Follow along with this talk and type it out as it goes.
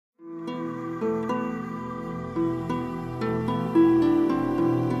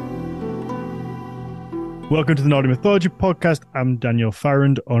Welcome to the Nordic Mythology Podcast. I'm Daniel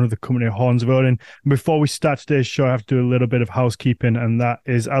Farrand, owner of the company Horns of Odin. And before we start today's show, I have to do a little bit of housekeeping, and that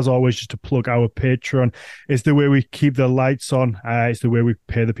is, as always, just to plug our Patreon. It's the way we keep the lights on. It's the way we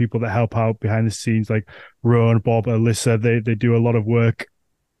pay the people that help out behind the scenes, like Rowan, Bob, Alyssa. They do a lot of work.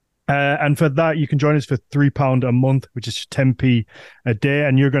 And for that, you can join us for £3 a month, which is 10p a day,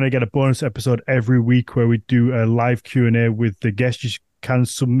 and you're going to get a bonus episode every week where we do a live Q&A with the guests. You can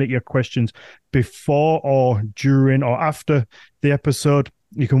submit your questions before or during or after the episode.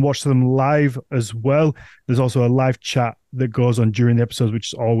 You can watch them live as well. There's also a live chat that goes on during the episodes,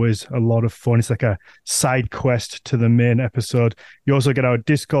 which is always a lot of fun. It's like a side quest to the main episode. You also get our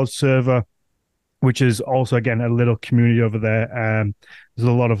Discord server, which is also, again, a little community over there. There's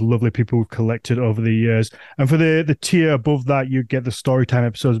a lot of lovely people we've collected over the years. And for the tier above that, you get the Storytime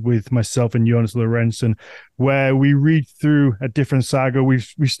episodes with myself and Jonas Lorentzen, where we read through a different saga.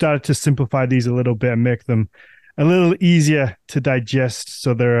 We've started to simplify these a little bit and make them a little easier to digest,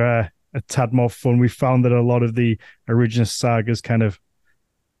 so they're a tad more fun. We found that a lot of the original sagas kind of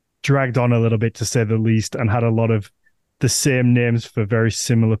dragged on a little bit, to say the least, and had a lot of the same names for very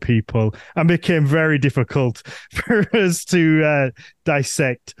similar people, and became very difficult for us to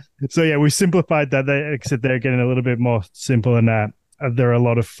dissect. So yeah, we simplified that. Like I said, they're getting a little bit more simple, and they're a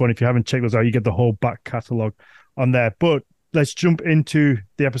lot of fun. If you haven't checked those out, you get the whole back catalogue on there. But let's jump into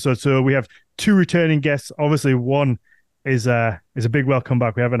the episode. So we have two returning guests. Obviously, one is a big welcome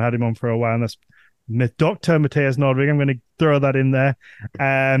back. We haven't had him on for a while, and that's Dr. Mathias Nordvig. I'm going to throw that in there.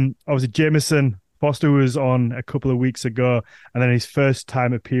 Obviously, Jameson Foster was on a couple of weeks ago, and then his first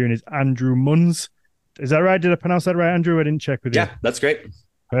time appearing is Andrew Munz. Is that right? Did I pronounce that right, Andrew? I didn't check with you. Yeah, that's great.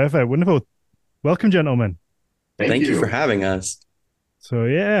 Perfect. Wonderful. Welcome, gentlemen. Thank you for having us. So,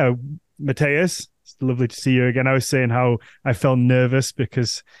 yeah, Mathias, it's lovely to see you again. I was saying how I felt nervous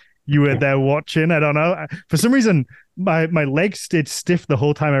because you were there watching. I don't know. For some reason, my legs stayed stiff the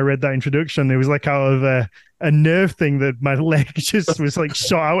whole time I read that introduction. It was like out of a nerve thing that my leg just was like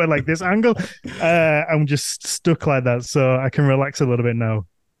shot out at like this angle. I'm just stuck like that, so I can relax a little bit now.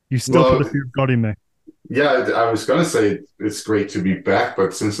 You still put a few of God in me. Yeah, I was gonna say it's great to be back,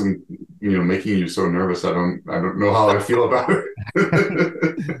 but since I'm making you so nervous, I don't know how I feel about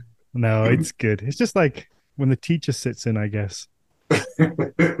it. No, it's good. It's just like when the teacher sits in, I guess.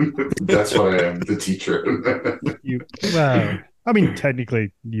 That's what I am, the teacher. Well, I mean,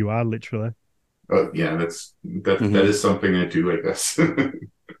 technically, you are literally. Yeah, that is something I do, I guess.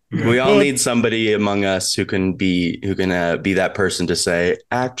 We all need somebody among us who can be that person to say,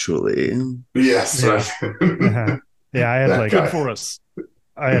 actually. Yes. Yeah, Right. Yeah, I had That like guy. Good for us.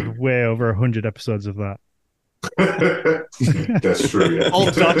 I had way over 100 episodes of that. That's true. Yeah.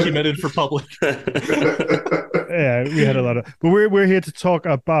 All documented for public. Yeah, we had a lot of, but we're here to talk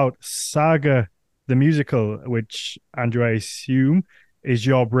about Saga, the musical, which, Andrew, I assume is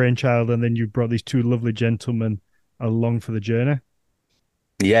your brainchild, and then you brought these two lovely gentlemen along for the journey.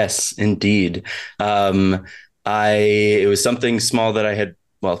 Yes, indeed. It was something small that I had.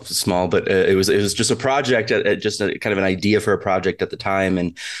 Well, small, but it was just a project, just a kind of an idea for a project at the time,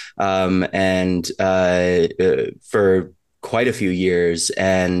 and for quite a few years,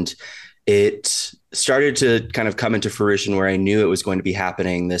 and it started to kind of come into fruition where I knew it was going to be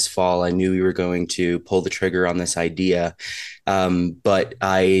happening this fall. I knew we were going to pull the trigger on this idea, but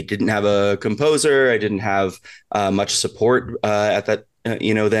I didn't have a composer. I didn't have much support at that,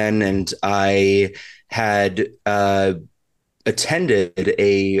 then, and I had attended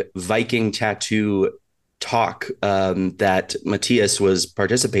a Viking tattoo talk that Mathias was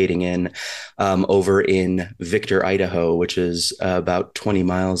participating in over in Victor, Idaho, which is about 20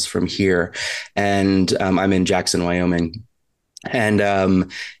 miles from here. And I'm in Jackson, Wyoming. And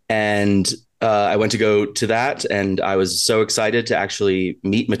I went to go to that, and I was so excited to actually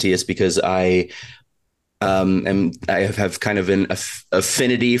meet Mathias because I have kind of an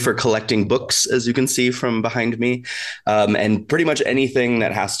affinity for collecting books, as you can see from behind me, and pretty much anything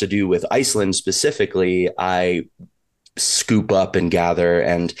that has to do with Iceland specifically, I scoop up and gather.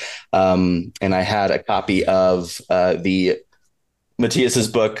 And I had a copy of the Mathias's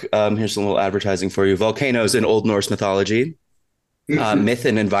book. Here's a little advertising for you: Volcanoes in Old Norse Mythology. Myth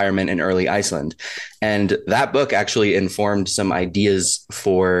and Environment in Early Iceland. And that book actually informed some ideas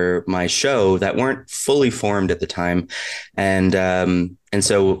for my show that weren't fully formed at the time. And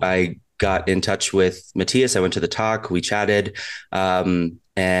so I got in touch with Mathias. I went to the talk, we chatted, and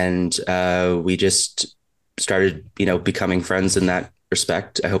we just started, becoming friends in that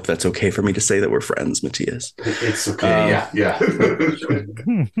respect. I hope that's okay for me to say that we're friends, Mathias. It's okay. Yeah.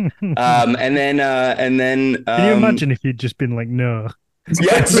 And then Can you imagine if you'd just been like, no?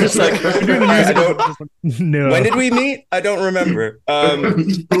 Yeah, it's just like We're doing the I musical, don't. but just like, no. When did we meet? I don't remember. Who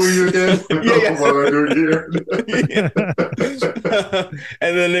are you again? Yeah, What am I doing here? yeah.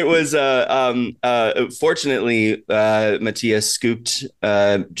 And then it was fortunately Matthias scooped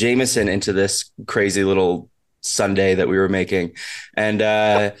Jameson into this crazy little sundae that we were making, and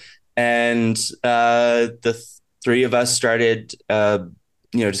the three of us started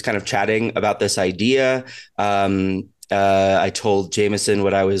just kind of chatting about this idea. I told Jameson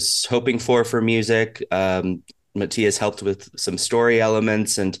what I was hoping for music. Matthias helped with some story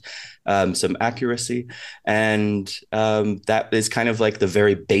elements and some accuracy. And that is kind of like the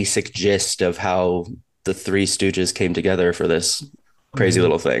very basic gist of how the Three Stooges came together for this crazy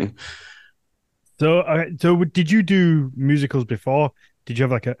little thing. So did you do musicals before? Did you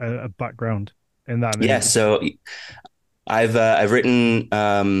have like a background in that? And then Yeah, so I've written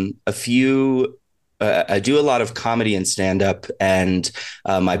a few. I do a lot of comedy and stand up, and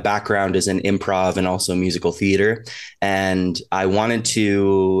my background is in improv and also musical theater. And I wanted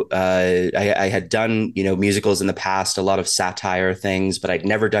to. I had done musicals in the past, a lot of satire things, but I'd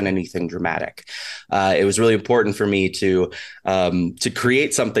never done anything dramatic. It was really important for me to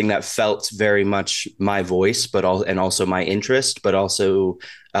create something that felt very much my voice, and also my interest, but also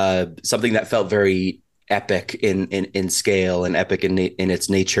something that felt very epic in scale and epic in its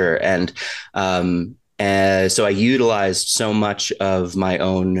nature. And so I utilized so much of my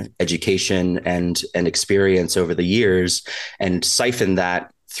own education and experience over the years and siphoned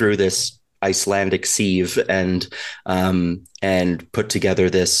that through this Icelandic sieve and put together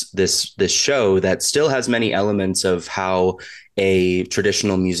this show that still has many elements of how a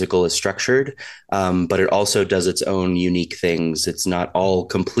traditional musical is structured, but it also does its own unique things. It's not all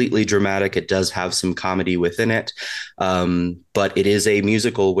completely dramatic. It does have some comedy within it, but it is a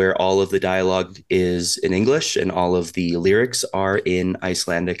musical where all of the dialogue is in English and all of the lyrics are in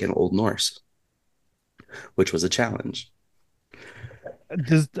Icelandic and Old Norse, which was a challenge.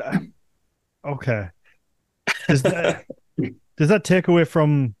 does okay. Does that take away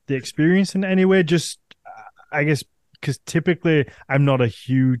from the experience in any way? Just I guess because typically I'm not a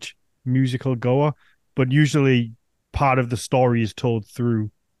huge musical goer, but usually part of the story is told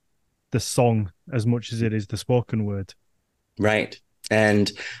through the song as much as it is the spoken word. Right.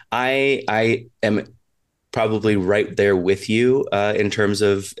 And I am probably right there with you in terms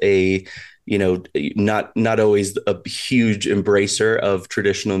of not always a huge embracer of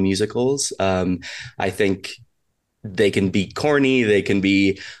traditional musicals. I think they can be corny. They can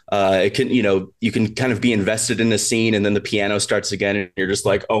be, you can kind of be invested in the scene and then the piano starts again and you're just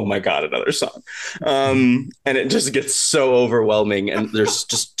like, oh my God, another song. And it just gets so overwhelming. And there's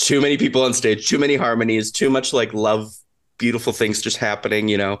just too many people on stage, too many harmonies, too much like love, beautiful things just happening.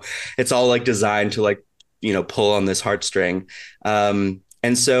 It's all like designed to like, pull on this heartstring.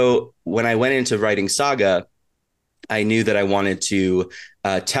 And so when I went into writing Saga, I knew that I wanted to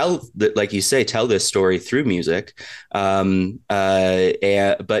like you say, tell this story through music. But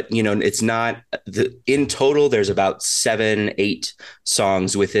it's not in total. There's about 7-8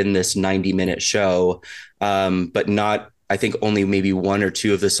 songs within this 90-minute show, but not. I think only maybe 1 or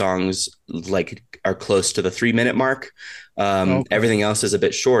 2 of the songs like are close to the 3-minute mark. Okay. Everything else is a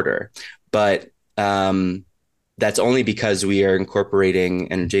bit shorter, but that's only because we are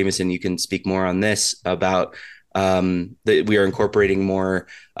incorporating. And Jameson, you can speak more on this about. That we are incorporating more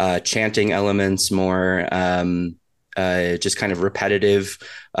chanting elements, more just kind of repetitive,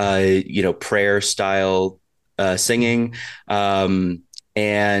 prayer style singing, and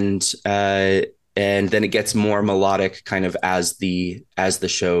then it gets more melodic, kind of as the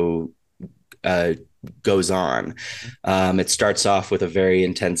show goes on. It starts off with a very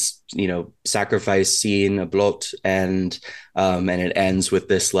intense, sacrifice scene, a blot, and it ends with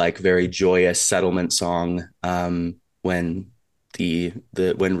this like very joyous settlement song when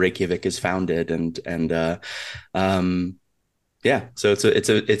when Reykjavik is founded, so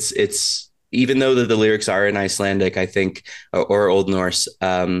it's even though the lyrics are in Icelandic, I think, or Old Norse,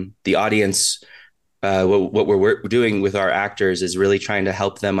 the audience. What we're doing with our actors is really trying to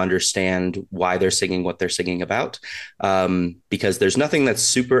help them understand why they're singing what they're singing about, because there's nothing that's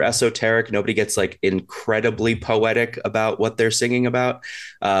super esoteric. Nobody gets like incredibly poetic about what they're singing about.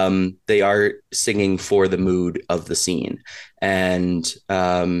 They are singing for the mood of the scene, and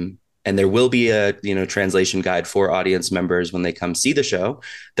and there will be a translation guide for audience members when they come see the show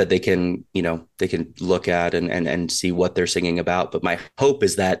that they can look at and see what they're singing about. But my hope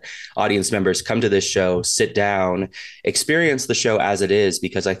is that audience members come to this show, sit down, experience the show as it is,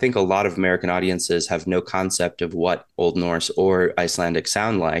 because I think a lot of American audiences have no concept of what Old Norse or Icelandic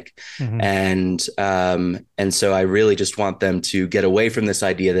sound like. And so I really just want them to get away from this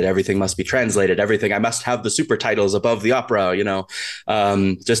idea that everything must be translated, I must have the super titles above the opera,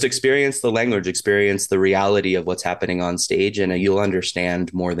 just experience the language, experience the reality of what's happening on stage, and you'll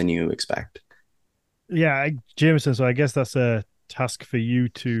understand more than you expect. Yeah, Jameson, so I guess that's a task for you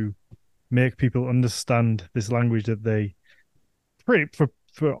to make people understand this language that they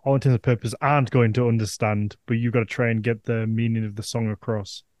for all intents and purposes aren't going to understand, but you've got to try and get the meaning of the song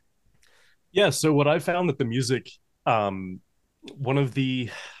across. Yeah, so what I found that the music, one of the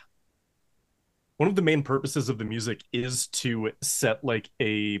main purposes of the music is to set like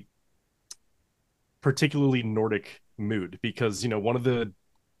a particularly Nordic mood, because one of the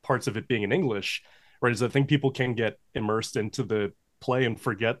parts of it being in English, right, is I think people can get immersed into the play and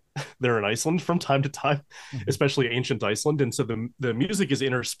forget they're in Iceland from time to time, especially ancient Iceland. And so the music is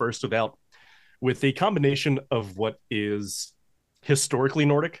interspersed with a combination of what is historically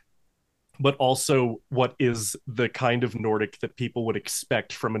Nordic, but also what is the kind of Nordic that people would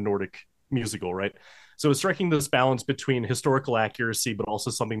expect from a Nordic musical, right? So it's striking this balance between historical accuracy, but also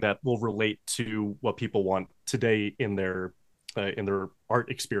something that will relate to what people want today in their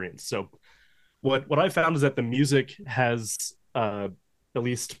art experience. So what I found is that the music has, at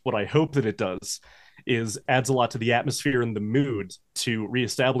least what I hope that it does, is adds a lot to the atmosphere and the mood to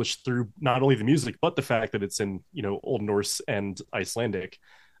reestablish through not only the music, but the fact that it's in, Old Norse and Icelandic.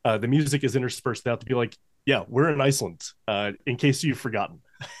 The music is interspersed out to be like, yeah, we're in Iceland, in case you've forgotten.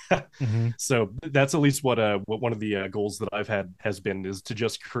 So that's at least what one of the goals that I've had has been, is to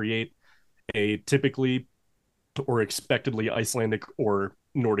just create a typically or expectedly Icelandic or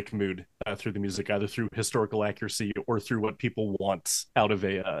Nordic mood through the music, either through historical accuracy or through what people want out of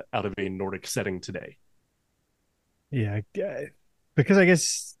a Nordic setting today. Yeah, because I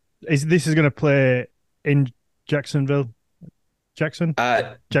guess this is going to play in Jacksonville. Jackson,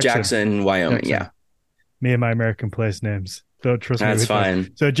 Wyoming. Jackson. Yeah. Me and my American place names. Don't trust me. That's fine.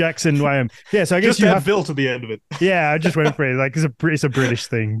 That. So Jackson, Wyoming. Yeah. So I guess just you have Bill to the end of it. Yeah, I just went for it. Like it's a British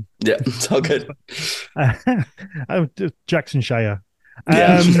thing. Yeah, it's all good. Jacksonshire.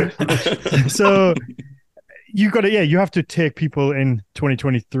 Yeah. So you have to take people in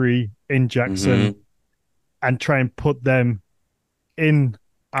 2023 in Jackson and try and put them in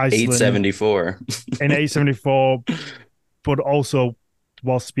Iceland 874 in 874, but also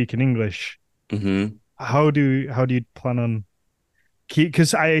while speaking English. How do you plan on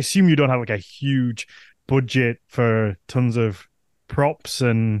because I assume you don't have like a huge budget for tons of props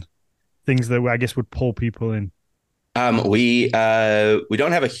and things that I guess would pull people in? We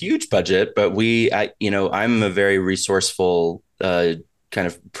don't have a huge budget, but I'm a very resourceful kind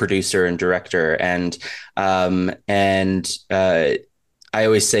of producer and director, and I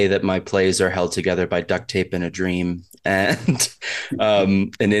always say that my plays are held together by duct tape and a dream. And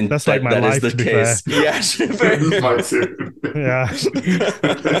that's like my life, is the case. Yeah.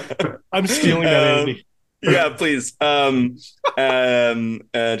 I'm stealing that, Andy. Yeah, please.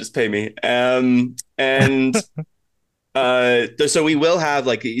 Just pay me. So we will have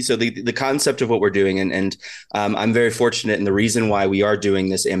the concept of what we're doing, and I'm very fortunate, and the reason why we are doing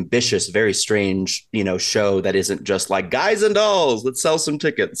this ambitious, very strange, show that isn't just like guys and dolls, let's sell some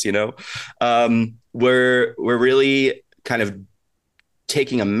tickets, we're really kind of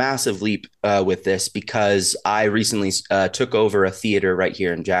taking a massive leap with this, because I recently took over a theater right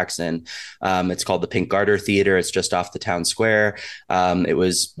here in Jackson. It's called the Pink Garter Theater. It's just off the town square. It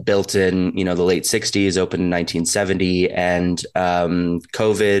was built in, the late 60s, opened in 1970, and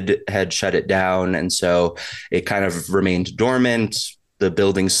COVID had shut it down. And so it kind of remained dormant. The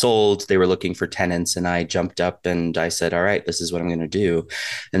building sold, they were looking for tenants, and I jumped up and I said, all right, this is what I'm going to do.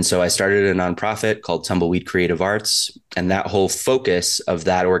 And so I started a nonprofit called Tumbleweed Creative Arts. And that whole focus of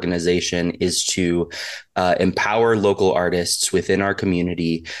that organization is to empower local artists within our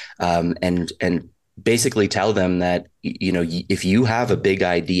community, and basically tell them that, if you have a big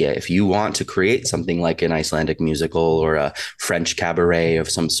idea, if you want to create something like an Icelandic musical or a French cabaret of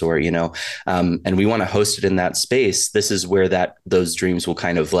some sort, and we want to host it in that space, this is where those dreams will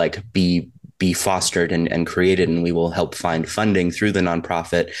kind of like be fostered and created. And we will help find funding through the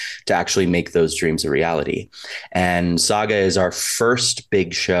nonprofit to actually make those dreams a reality. And Saga is our first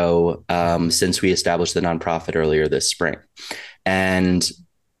big show since we established the nonprofit earlier this spring. And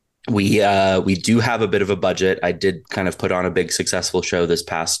we do have a bit of a budget. I did kind of put on a big successful show this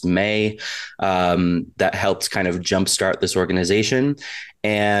past May that helped kind of jumpstart this organization.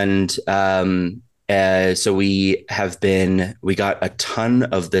 And so we got a ton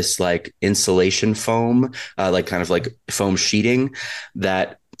of this like insulation foam, like kind of like foam sheeting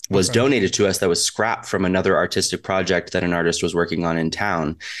that was donated to us, that was scrap from another artistic project that an artist was working on in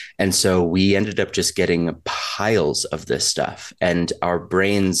town. And so we ended up just getting piles of this stuff. And our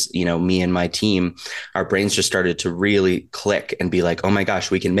brains, you know, me and my team, our brains just started to really click and be like, oh my gosh,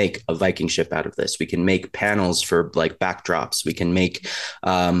 we can make a Viking ship out of this. We can make panels for like backdrops. We can make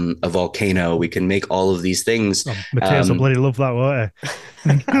a volcano. We can make all of these things. Oh, Mathias will bloody love that, won't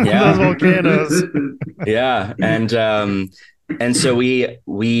he? Yeah. Those volcanoes. Yeah. And so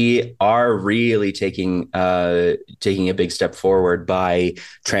we are really taking a big step forward by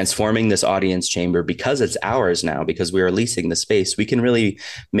transforming this audience chamber, because it's ours now, because we are leasing the space. We can really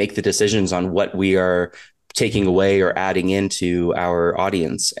make the decisions on what we are taking away or adding into our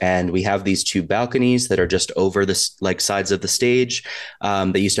audience. And we have these 2 balconies that are just over the like sides of the stage.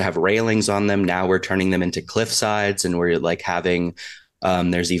 They used to have railings on them. Now we're turning them into cliff sides, and we're like having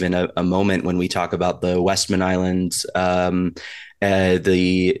there's even a moment when we talk about the Westman Islands, the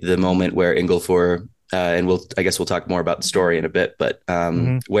moment where Ingolfor, and I guess we'll talk more about the story in a bit, but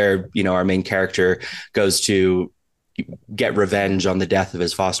where, you know, our main character goes to get revenge on the death of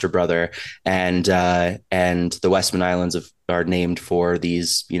his foster brother, and the Westman Islands are named for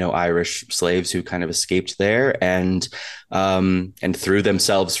these, you know, Irish slaves who kind of escaped there and threw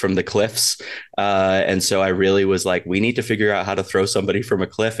themselves from the cliffs. And so I really was like, we need to figure out how to throw somebody from a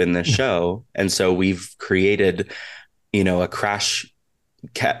cliff in this show. And so we've created, you know, a catch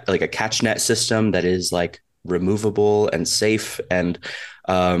net system that is like removable and safe, and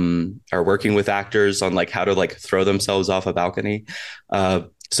are working with actors on like how to like throw themselves off a balcony.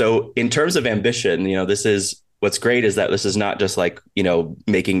 So in terms of ambition, you know, what's great is that this is not just like, you know,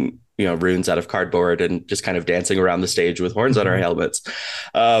 making, you know, runes out of cardboard and just kind of dancing around the stage with horns on our helmets.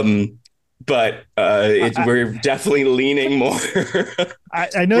 But we're definitely leaning more.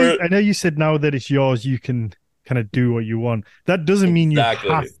 I know you said now that it's yours, you can kind of do what you want. That doesn't mean you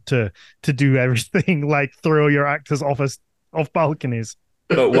have to do everything, like throw your actors off balconies.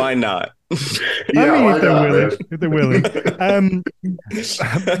 But why not? Yeah, if they're willing.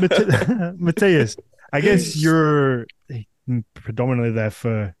 Matthias, I guess you're predominantly there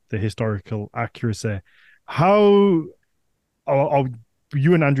for the historical accuracy. How are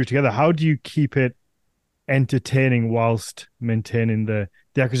you and Andrew together? How do you keep it entertaining whilst maintaining the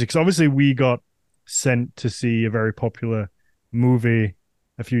accuracy? Because obviously we got sent to see a very popular movie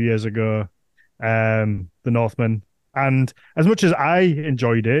a few years ago, The Northman. And as much as I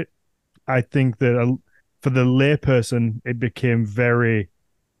enjoyed it, I think that for the layperson, it became very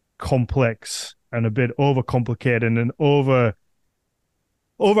complex and a bit overcomplicated and over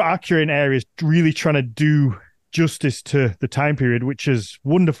accurate in areas, really trying to do justice to the time period, which is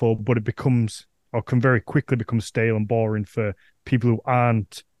wonderful, but it becomes, or can very quickly become, stale and boring for people who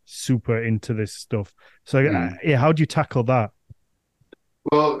aren't super into this stuff. So yeah, how do you tackle that?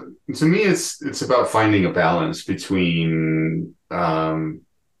 Well, to me, it's about finding a balance between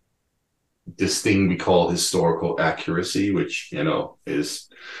this thing we call historical accuracy, which, you know, is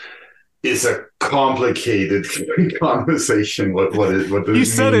a complicated conversation. What does it mean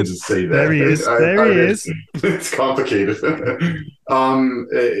to say that? There he is. There he is. It's complicated.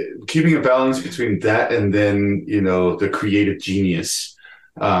 Keeping a balance between that and then, you know, the creative genius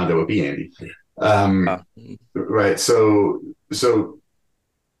that would be Andy. Right. So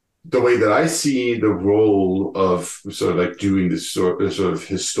the way that I see the role of sort of like doing this sort of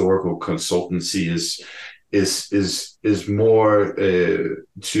historical consultancy is more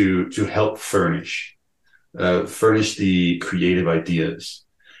to help furnish the creative ideas,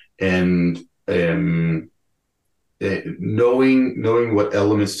 and knowing what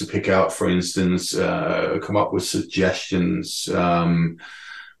elements to pick out, for instance, come up with suggestions. You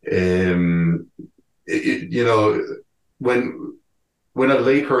know, when a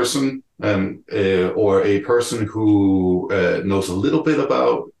layperson or a person who knows a little bit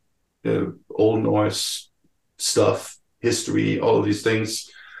about Old Norse stuff, history, all of these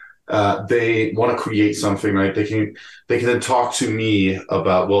things, they want to create something, right? They can then talk to me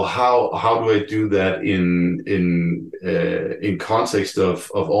about, well, how do I do that in context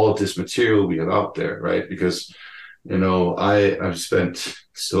of all of this material we have out there, right? Because, you know, I've spent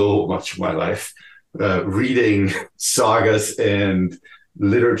so much of my life reading sagas and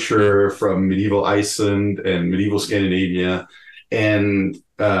literature from medieval Iceland and medieval Scandinavia, and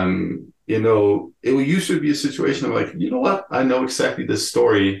it will usually be a situation of like, you know what, I know exactly this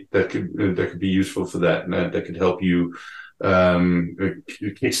story that could be useful for that, and that could help you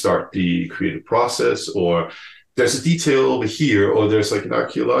kickstart the creative process, or there's a detail over here, or there's like an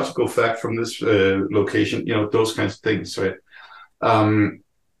archaeological fact from this location, those kinds of things, right? And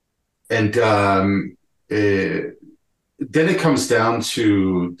then it comes down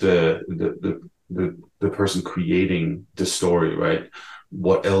to the person creating the story, right?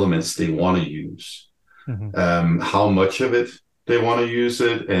 What elements they want to use, how much of it they want to use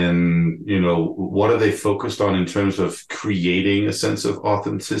it, and what are they focused on in terms of creating a sense of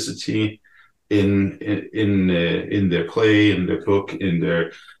authenticity in their play, in their book, in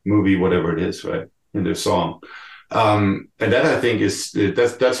their movie, whatever it is, right? In their song. And that, I think,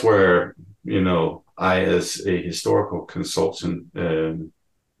 that's where I, as a historical consultant,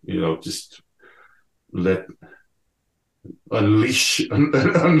 just unleash them,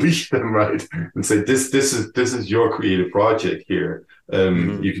 right, and say this is your creative project here.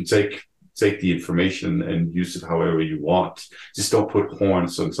 You can take the information and use it however you want. Just don't put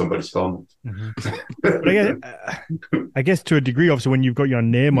horns on somebody's helmet. But I guess to a degree, obviously, when you've got your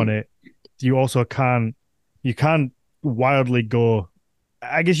name on it, you also can't wildly go.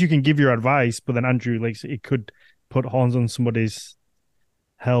 I guess you can give your advice, but then Andrew, like, it could put horns on somebody's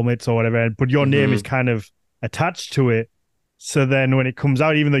helmets or whatever, but your name is kind of attached to it. So then when it comes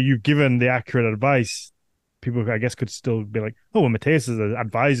out, even though you've given the accurate advice, people, I guess, could still be like, oh, well, Mathias is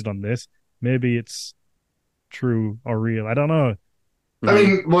advised on this. Maybe it's true or real. I don't know. I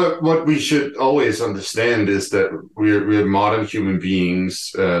mean, what we should always understand is that we're modern human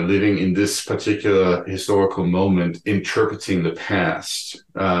beings living in this particular historical moment, interpreting the past,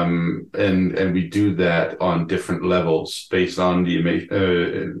 and we do that on different levels based on the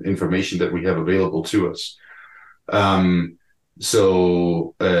information that we have available to us.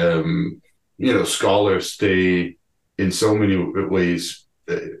 Scholars, they in so many ways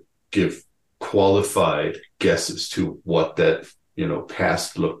give qualified guesses to what that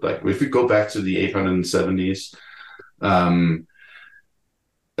past looked like. If we go back to the 870s,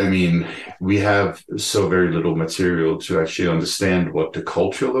 we have so very little material to actually understand what the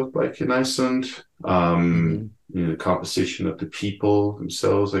culture looked like in Iceland. The composition of the people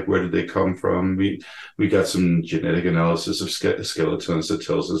themselves, like where did they come from? We got some genetic analysis of skeletons that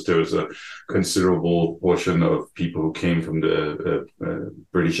tells us there was a considerable portion of people who came from the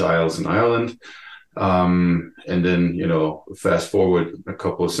British Isles and Ireland. And then, fast forward a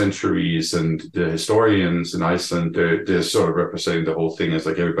couple of centuries, and the historians in Iceland, they're sort of representing the whole thing as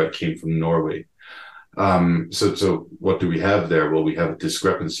like everybody came from Norway. So what do we have there? Well, we have a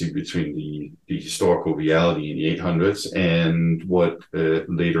discrepancy between the historical reality in the 800s and what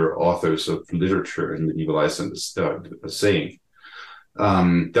later authors of literature in medieval Iceland are saying.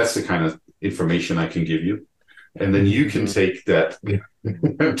 That's the kind of information I can give you. And then you can take that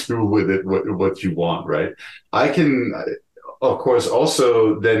and do with it what you want, right? I can, of course,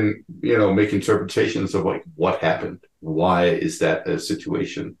 also then, make interpretations of like what happened. Why is that a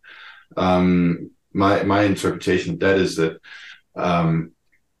situation? My interpretation of that is that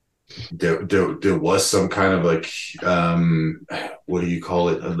there was some kind of like what do you call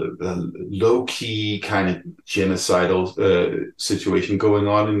it, a low-key kind of genocidal situation going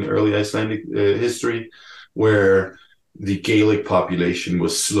on in early Icelandic history, where the Gaelic population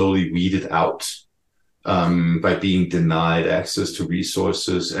was slowly weeded out by being denied access to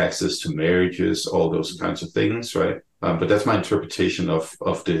resources, access to marriages, all those kinds of things, right? But that's my interpretation of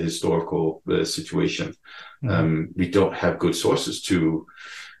the historical situation. We don't have good sources to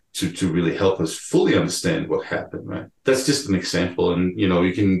really help us fully understand what happened, right? That's just an example, and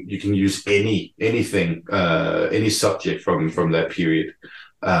you can use anything, any subject from that period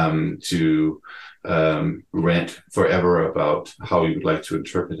to rant forever about how you would like to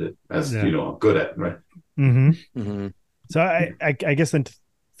interpret it, as I'm good at, right? So I guess then to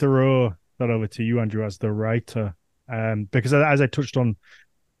throw that over to you, Andrew, as the writer, because as I touched on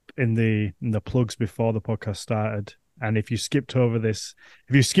in the plugs before the podcast started, and if you skipped over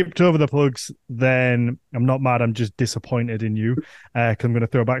the plugs, then I'm not mad, I'm just disappointed in you, because I'm going to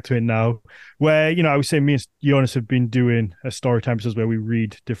throw back to it now, where I was saying me and Jonas have been doing a story time where we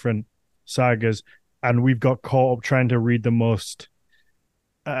read different sagas, and we've got caught up trying to read the most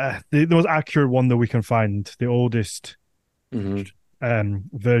accurate one that we can find, the oldest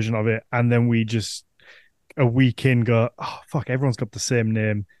version of it, and then we just a week in go, oh fuck, everyone's got the same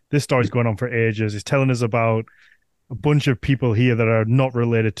name, this story's going on for ages, it's telling us about a bunch of people here that are not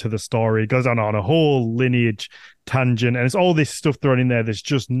related to the story, it goes on a whole lineage tangent, and it's all this stuff thrown in there that's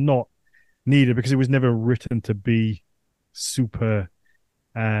just not needed, because it was never written to be super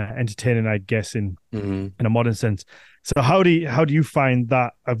entertaining, I guess, in Mm-hmm. a modern sense. So how do you find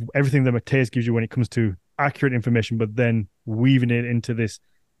that of everything that Mathias gives you when it comes to accurate information, but then weaving it into this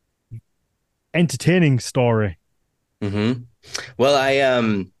entertaining story? Mm-hmm.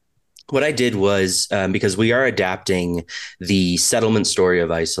 Well, what I did was because we are adapting the settlement story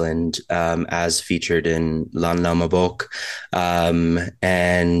of Iceland as featured in Landnámabók,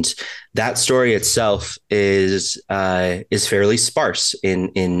 and that story itself is fairly sparse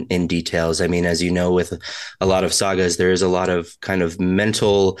in details. I mean, as you know, with a lot of sagas, there is a lot of kind of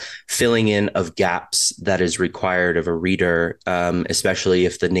mental filling in of gaps that is required of a reader, especially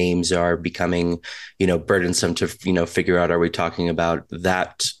if the names are becoming, burdensome to figure out. Are we talking about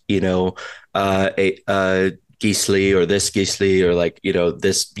that? Gisli or this Gisli or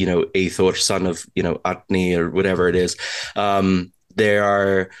this, Aethor, son of, Atni or whatever it is.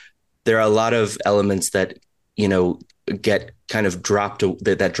 There are a lot of elements that, get kind of dropped,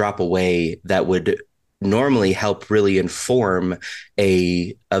 that drop away that would normally help really inform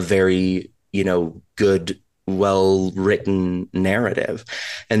a very, good, well-written narrative.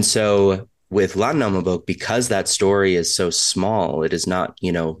 And so with Landnámabók, because that story is so small, it is not,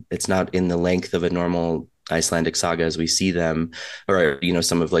 it's not in the length of a normal Icelandic saga as we see them, or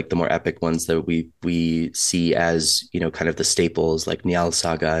some of like the more epic ones that we see as kind of the staples like Njal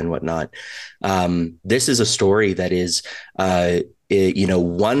Saga and whatnot. This is a story that is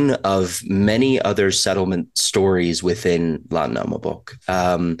one of many other settlement stories within Landnámabók,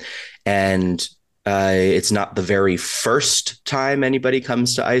 and it's not the very first time anybody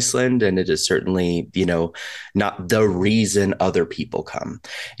comes to Iceland, and it is certainly, not the reason other people come.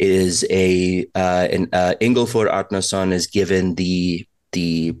 It is Ingólfur Arnarson is given the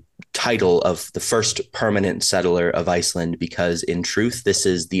title of the first permanent settler of Iceland because, in truth, this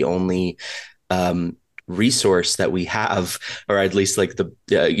is the only resource that we have, or at least like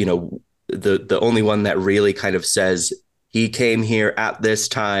the only one that really kind of says he came here at this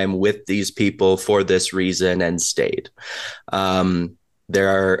time with these people for this reason and stayed.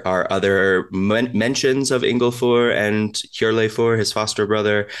 There are other mentions of Ingólfur and Hjörleifur, his foster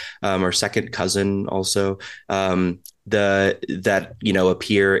brother, or second cousin, also that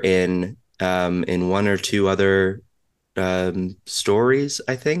appear in one or two other stories,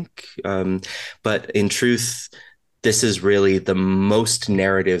 I think. But in truth, this is really the most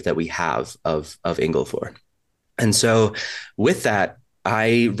narrative that we have of Ingólfur. And so with that,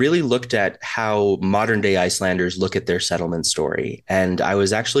 I really looked at how modern day Icelanders look at their settlement story. And I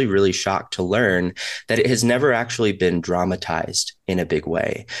was actually really shocked to learn that it has never actually been dramatized in a big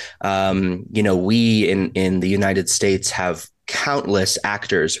way. We in the United States have countless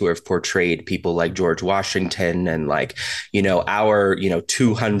actors who have portrayed people like George Washington, and our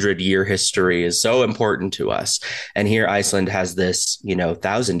 200-year history is so important to us. And here Iceland has this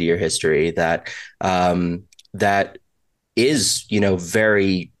 1,000-year history that is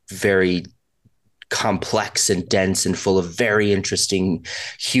very, very complex and dense and full of very interesting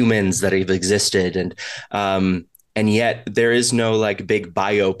humans that have existed, and yet there is no like big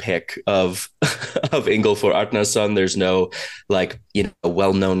biopic of Ingólfur Arnarson. There's no a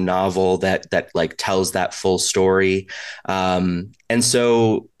well-known novel that like tells that full story, and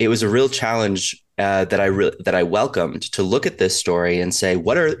so it was a real challenge that I welcomed to look at this story and say,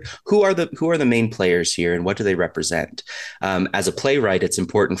 who are the main players here and what do they represent? As a playwright, it's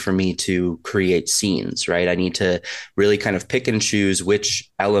important for me to create scenes, right? I need to really kind of pick and choose which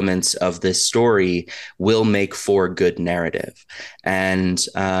elements of this story will make for good narrative. And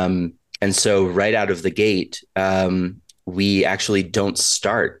so right out of the gate, we actually don't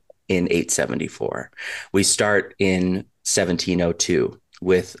start in 874. We start in 1702.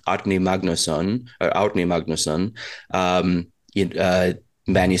 With Árni Magnússon,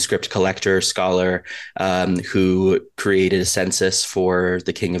 manuscript collector, scholar, who created a census for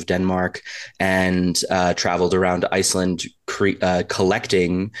the King of Denmark and traveled around Iceland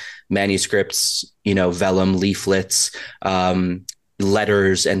collecting manuscripts, vellum, leaflets,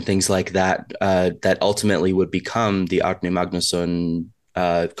 letters, and things like that, that ultimately would become the Árni Magnússon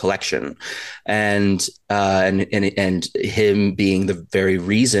collection, and him being the very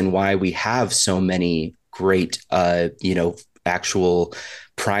reason why we have so many great actual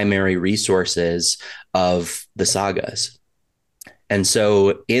primary resources of the sagas. And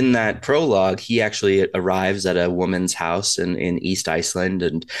so in that prologue, he actually arrives at a woman's house in East Iceland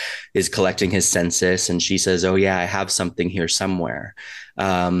and is collecting his census, and she says, "Oh yeah, I have something here somewhere."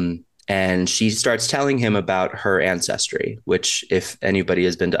 and she starts telling him about her ancestry, which, if anybody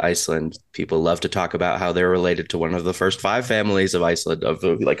has been to Iceland, people love to talk about how they're related to one of the first 5 families of Iceland, of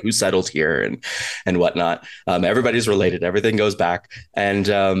like who settled here and whatnot. Everybody's related. Everything goes back.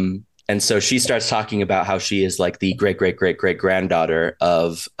 And so she starts talking about how she is like the great great great great granddaughter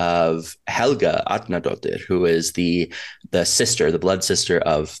of Helga Atnadottir, who is the sister, the blood sister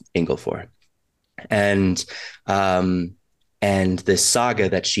of Ingolfor. And this saga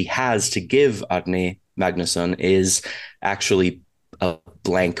that she has to give Árni Magnússon is actually a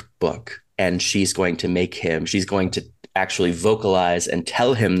blank book. And she's going to actually vocalize and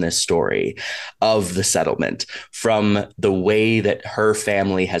tell him this story of the settlement from the way that her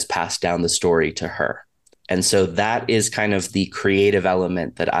family has passed down the story to her. And so that is kind of the creative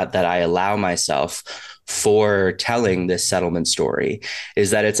element that I allow myself for telling this settlement story, is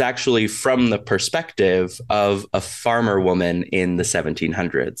that it's actually from the perspective of a farmer woman in the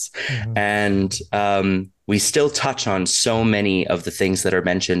 1700s. Mm-hmm. And we still touch on so many of the things that are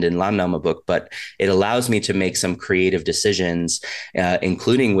mentioned in Landnáma book, but it allows me to make some creative decisions,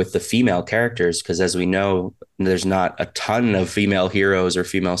 including with the female characters, because as we know, there's not a ton of female heroes or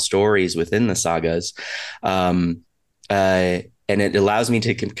female stories within the sagas. And it allows me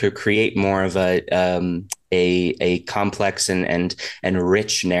to create more of a complex and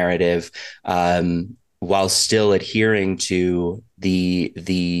rich narrative, while still adhering to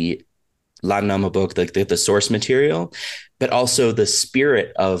the Landnáma book, the source material, but also the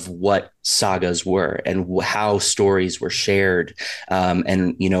spirit of what sagas were and how stories were shared.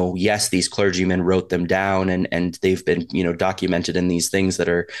 And, yes, these clergymen wrote them down and they've been, documented in these things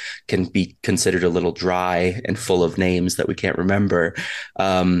that can be considered a little dry and full of names that we can't remember.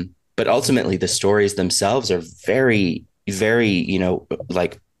 But ultimately the stories themselves are very, very,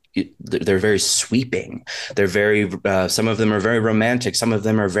 they're very sweeping. They're very, some of them are very romantic. Some of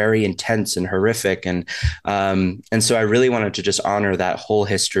them are very intense and horrific. And so I really wanted to just honor that whole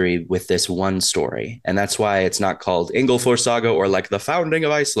history with this one story. And that's why it's not called Ingolfor Saga or like the founding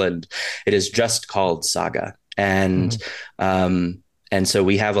of Iceland. It is just called Saga. And, and so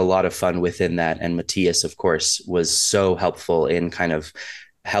we have a lot of fun within that. And Mathias, of course, was so helpful in kind of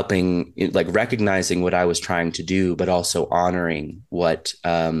helping, like recognizing what I was trying to do, but also honoring what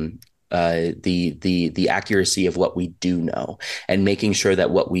the accuracy of what we do know and making sure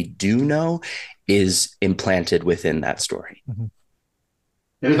that what we do know is implanted within that story. Mm-hmm.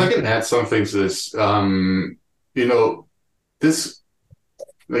 And if I can add something to this, this,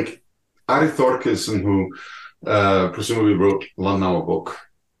 like Ari Þorkelsson, who presumably wrote Landnáma book,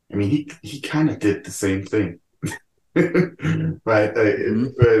 I mean, he kind of did the same thing. Right.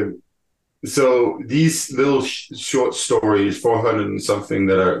 So these little short stories, 400 and something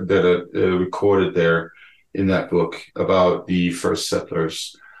that are recorded there in that book about the first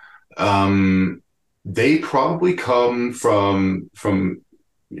settlers, they probably come from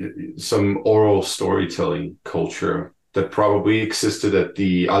some oral storytelling culture that probably existed at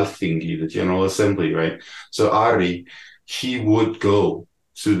the Alþingi, the General Assembly, right? So Ari, he would go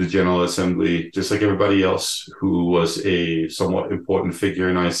to the General Assembly, just like everybody else who was a somewhat important figure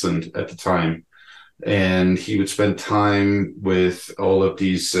in Iceland at the time. And he would spend time with all of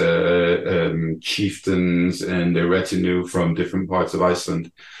these chieftains and their retinue from different parts of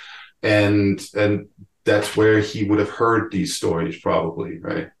Iceland. And that's where he would have heard these stories probably,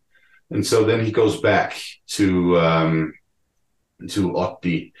 right? And so then he goes back to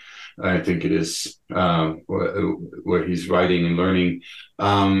Otti, I think it is, where he's writing and learning.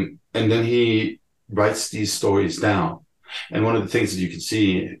 And then he writes these stories down. And one of the things that you can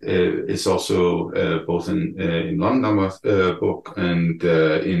see is also both in Landnáma book and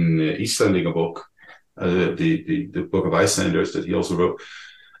in Íslendinga book, the book of Icelanders that he also wrote,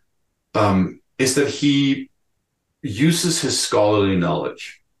 is that he uses his scholarly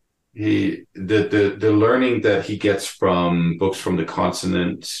knowledge. The learning that he gets from books from the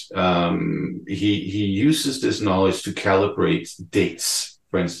continent, he uses this knowledge to calibrate dates.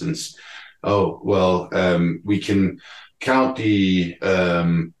 For instance, we can count the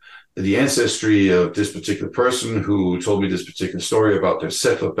ancestry of this particular person who told me this particular story about their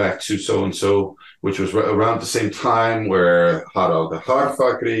settler back to so and so, which was around the same time where Harald the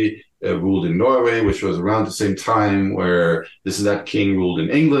Harfagri ruled in Norway, which was around the same time where this and that king ruled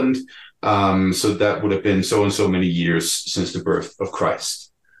in England. So that would have been so and so many years since the birth of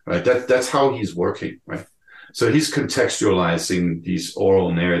Christ, right? That's how he's working, right? So he's contextualizing these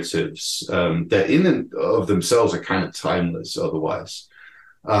oral narratives that in and of themselves are kind of timeless otherwise.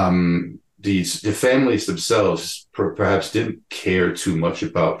 the families themselves perhaps didn't care too much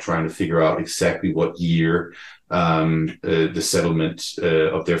about trying to figure out exactly what year the settlement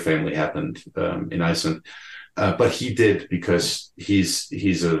of their family happened in Iceland. But he did, because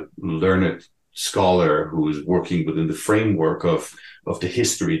he's a learned scholar who is working within the framework of the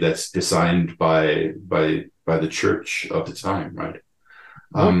history that's designed by the church of the time, right?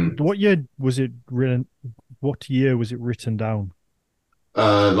 What year was it written? What year was it written down?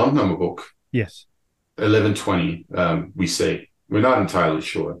 Landnámabók. Yes. 1120, we say. We're not entirely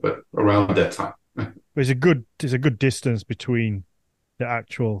sure, but around that time. There's a good distance between the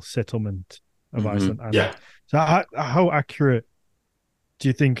actual settlement of Iceland. And yeah. So how accurate do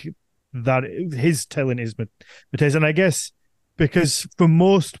you think that his telling is, Mathias? And I guess because for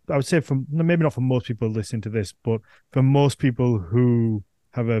most, I would say, maybe not for most people listening to this, but for most people who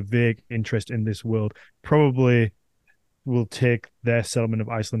have a vague interest in this world, probably will take their settlement of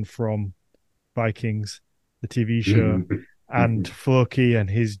Iceland from Vikings, the TV show, and Floki and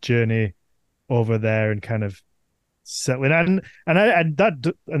his journey over there and kind of settling. And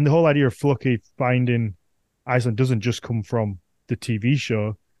the whole idea of Floki finding Iceland doesn't just come from the TV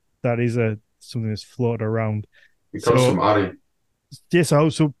show. That is something that's floated around. It comes from Ari. Yes.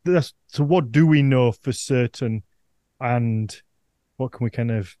 So what do we know for certain, and what can we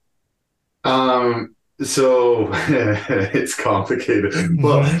kind of? So it's complicated.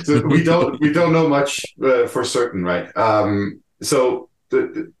 Well, so we don't know much for certain, right? So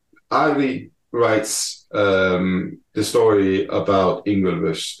Ari writes the story about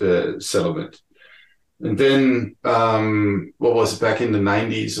Ingólfur's settlement. And then, what was it, back in the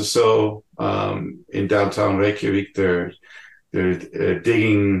 90s or so, in downtown Reykjavik, they're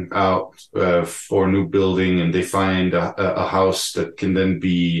digging out for a new building, and they find a house that can then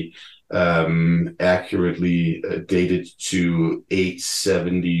be accurately dated to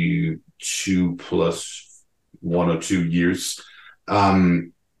 872 plus 1 or 2 years,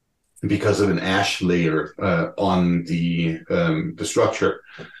 because of an ash layer on the structure.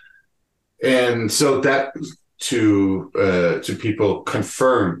 And so that to people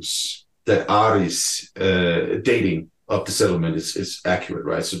confirms that Ari's dating of the settlement is accurate,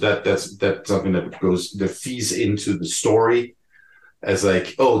 right? So that's something that feeds into the story as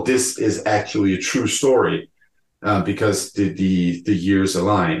like, oh, this is actually a true story, because the years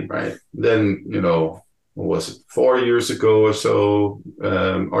align, right? Then, what was it, 4 years ago or so,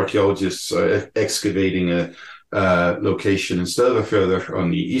 archaeologists are excavating a location in Stöðvarfjörður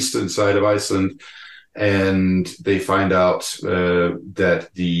on the eastern side of Iceland, and they find out that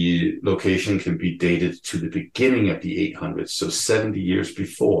the location can be dated to the beginning of the 800s, so 70 years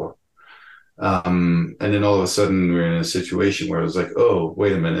before. And then all of a sudden we're in a situation where it's like, oh,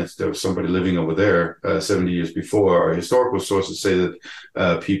 wait a minute, there was somebody living over there 70 years before. Our historical sources say that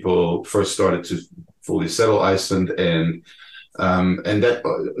people first started to fully settle Iceland, and that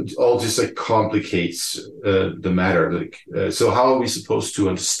all just like complicates the matter. So how are we supposed to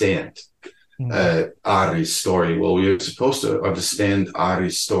understand Ari's story? Well, we are supposed to understand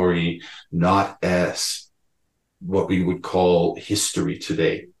Ari's story not as what we would call history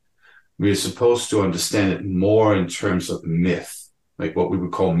today. We are supposed to understand it more in terms of myth, like what we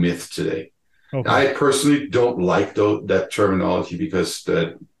would call myth today. Okay. I personally don't like that terminology, because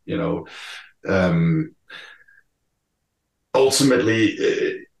ultimately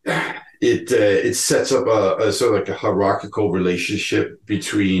it sets up a sort of like a hierarchical relationship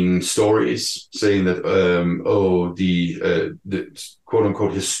between stories, saying that the quote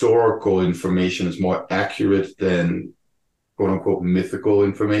unquote historical information is more accurate than quote unquote mythical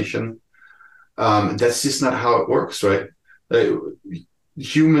information. That's just not how it works, right?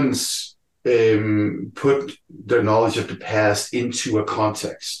 Humans put their knowledge of the past into a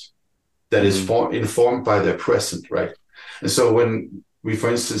context that is informed by their present, right? And so when we,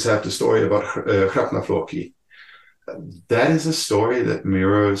 for instance, have the story about Hrafnafloki, that is a story that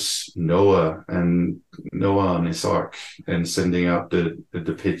mirrors Noah on his ark, and sending out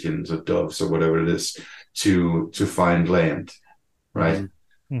the pigeons or doves or whatever it is to find land, right?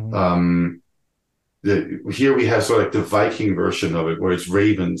 Mm-hmm. Here we have sort of like the Viking version of it, where it's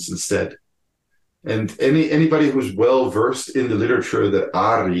ravens instead. And anybody who's well versed in the literature that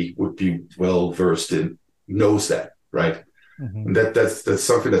Ari would be well versed in knows that, right? Mm-hmm. And that's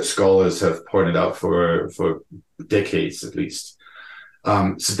something that scholars have pointed out for decades at least.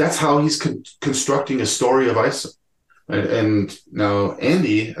 So that's how he's constructing a story of Iceland. And now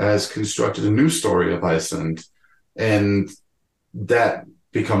Andy has constructed a new story of Iceland, and that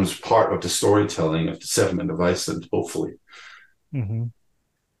becomes part of the storytelling of the settlement of Iceland, hopefully. Mm-hmm.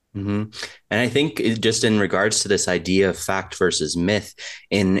 Mm-hmm. And I think just in regards to this idea of fact versus myth,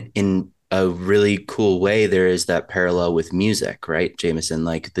 in a really cool way, there is that parallel with music, right, Jameson?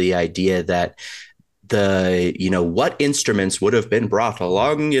 Like the idea that what instruments would have been brought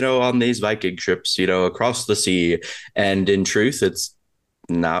along, on these Viking ships, across the sea. And in truth, it's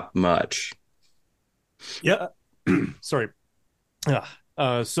not much. Yeah. Sorry.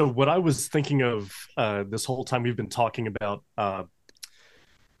 So what I was thinking of this whole time we've been talking about,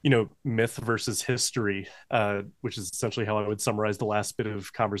 myth versus history, which is essentially how I would summarize the last bit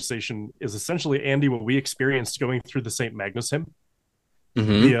of conversation, is essentially, Andy, what we experienced going through the St. Magnus hymn,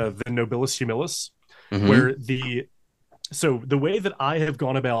 the Nobilis Humilis, where the way that I have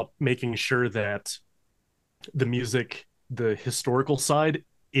gone about making sure that the music, the historical side,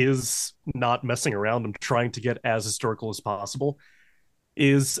 is not messing around, I'm trying to get as historical as possible,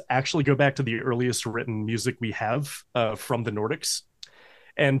 is actually go back to the earliest written music we have from the Nordics.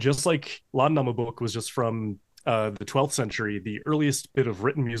 And just like Landnámabók was just from the 12th century, the earliest bit of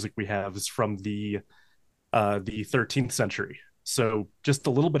written music we have is from the 13th century. So just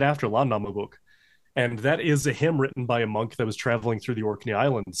a little bit after Landnámabók. And that is a hymn written by a monk that was traveling through the Orkney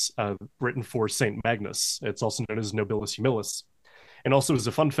Islands, written for St. Magnus. It's also known as Nobilis Humilis. And also, as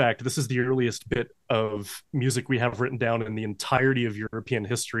a fun fact, this is the earliest bit of music we have written down in the entirety of European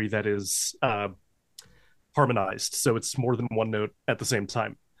history that is harmonized. So it's more than one note at the same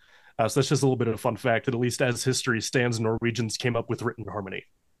time. So that's just a little bit of a fun fact that, at least as history stands, Norwegians came up with written harmony.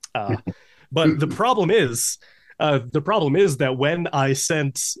 But the problem is that when I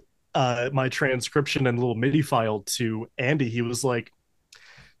sent my transcription and little MIDI file to Andy, he was like,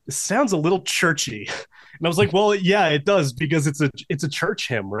 "This sounds a little churchy." And I was like, "Well, yeah, it does, because it's a church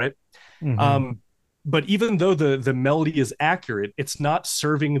hymn, right?" But even though the melody is accurate, it's not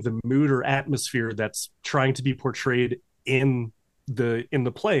serving the mood or atmosphere that's trying to be portrayed in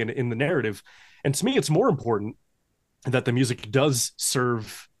the play and in the narrative. And to me, it's more important that the music does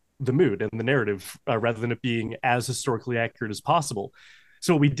serve the mood and the narrative, rather than it being as historically accurate as possible.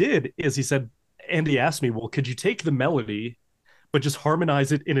 So what we did is, Andy asked me, "Well, could you take the melody but just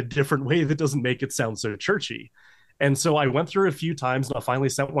harmonize it in a different way that doesn't make it sound so churchy?" And so I went through a few times, and I finally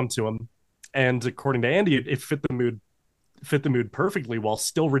sent one to him. And according to Andy, it fit the mood perfectly while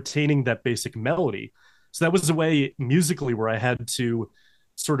still retaining that basic melody. So that was a way musically where I had to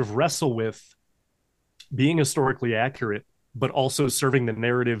sort of wrestle with being historically accurate, but also serving the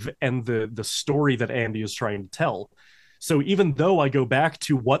narrative and the story that Andy is trying to tell. So even though I go back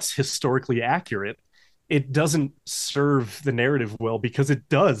to what's historically accurate, it doesn't serve the narrative well, because it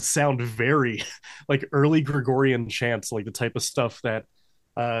does sound very like early Gregorian chants, like the type of stuff that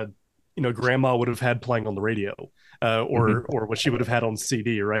grandma would have had playing on the radio, or what she would have had on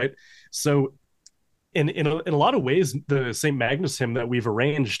CD, right? So in a lot of ways, the St. Magnus hymn that we've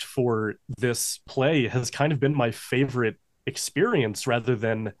arranged for this play has kind of been my favorite experience, rather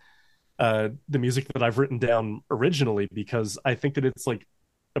than the music that I've written down originally, because I think that it's like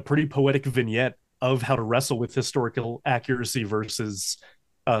a pretty poetic vignette of how to wrestle with historical accuracy versus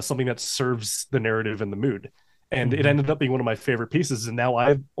something that serves the narrative and the mood. And it ended up being one of my favorite pieces, and now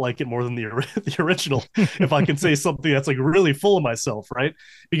I like it more than the original, if I can say something that's like really full of myself, right?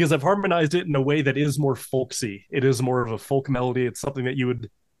 Because I've harmonized it in a way that is more folksy. It is more of a folk melody. It's something that you would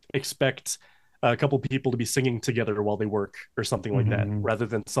expect a couple people to be singing together while they work, or something like that, rather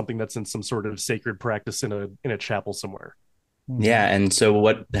than something that's in some sort of sacred practice in a chapel somewhere. Yeah. And so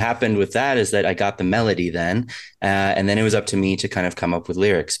what happened with that is that I got the melody then, and then it was up to me to kind of come up with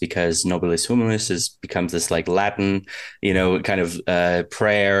lyrics, because Nobilis Humilis becomes this like Latin, kind of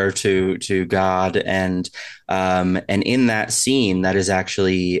prayer to God. And in that scene, that is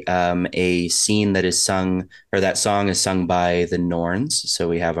actually a scene that is sung, or that song is sung by the Norns. So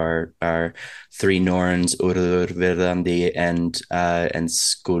we have our three Norns, Urður, Virðandi, and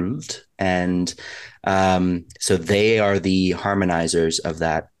Skuld. And so they are the harmonizers of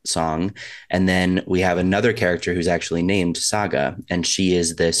that song. And then we have another character who's actually named Saga, and she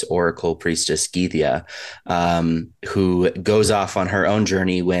is this oracle priestess Gyðja, who goes off on her own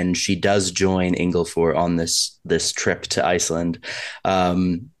journey when she does join Ingilfor on this trip to Iceland.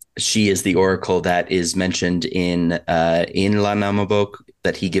 She is the oracle that is mentioned in Landnámabók,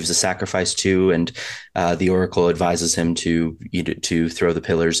 that he gives a sacrifice to, and the oracle advises him to throw the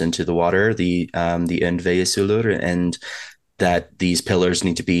pillars into the water, the Öndvegisúlur, and that these pillars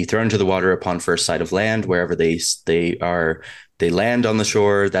need to be thrown into the water upon first sight of land. Wherever they land on the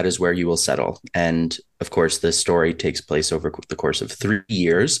shore, that is where you will settle. And of course, this story takes place over the course of 3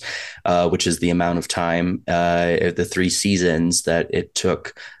 years, which is the amount of time, the 3 seasons that it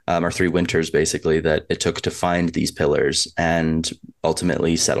took, or 3 winters, basically, that it took to find these pillars and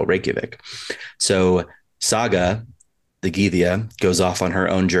ultimately settle Reykjavik. So Saga the Gythia, goes off on her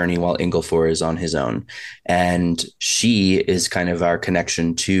own journey while Ingolfor is on his own. And she is kind of our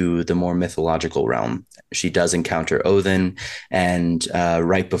connection to the more mythological realm. She does encounter Odin, and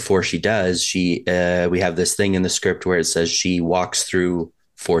right before she does, we have this thing in the script where it says she walks through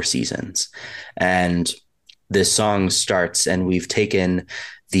 4 seasons. And this song starts, and we've taken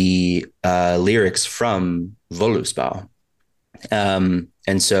the lyrics from Voluspa. And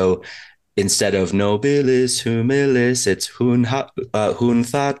so instead of nobilis humilis, it's hun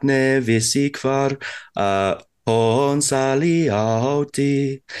thatne visikvar hon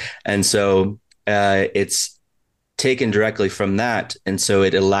saliauti. And so it's taken directly from that. And so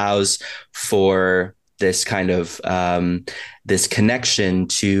it allows for this kind of this connection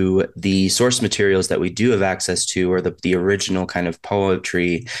to the source materials that we do have access to, or the original kind of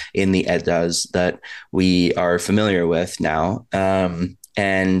poetry in the Eddas that we are familiar with now. And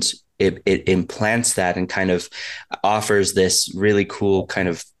it implants that and kind of offers this really cool kind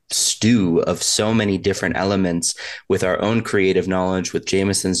of stew of so many different elements with our own creative knowledge, with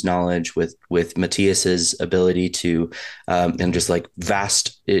Jameson's knowledge, with Mathias's ability to, and just like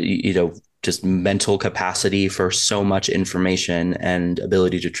vast, just mental capacity for so much information and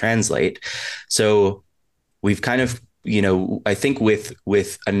ability to translate. So we've kind of, I think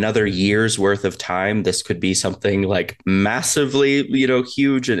with another year's worth of time, this could be something like massively,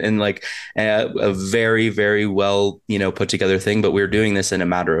 huge and like a very, very well, put together thing. But we're doing this in a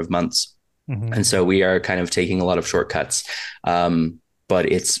matter of months. Mm-hmm. And so we are kind of taking a lot of shortcuts. But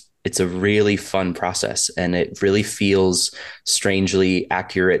it's a really fun process, and it really feels strangely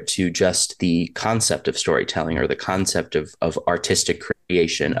accurate to just the concept of storytelling, or the concept of artistic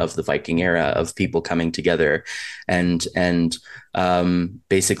creation of the Viking era, of people coming together and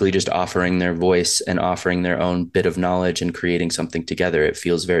basically just offering their voice and offering their own bit of knowledge and creating something together. It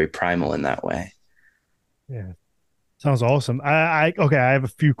feels very primal in that way. Yeah. Sounds awesome. I have a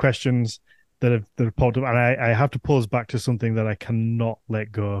few questions that have popped up, and I have to pause back to something that I cannot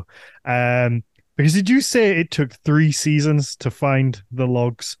let go. Because did you say it took 3 seasons to find the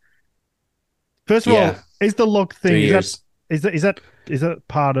logs? First of all, is the log thing, is that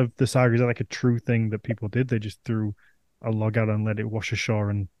part of the saga? Is that like a true thing that people did? They just threw a log out and let it wash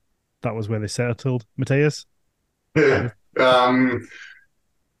ashore, and that was where they settled, Mathias?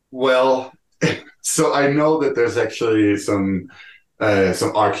 Well, so I know that there's actually some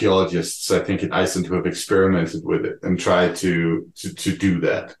archaeologists, I think, in Iceland who have experimented with it and tried to do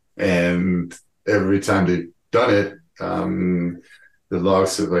that. And every time they've done it, the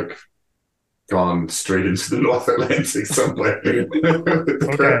logs have like gone straight into the North Atlantic somewhere. Okay.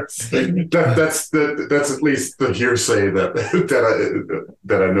 That's at least the hearsay that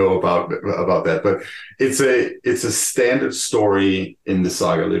I know about that. But it's a standard story in the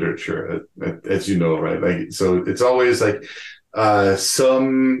saga literature, as you know, right? Like, so it's always like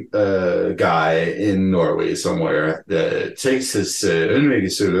some guy in Norway somewhere takes his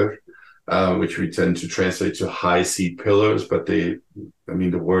Nordvig, which we tend to translate to high sea pillars, but the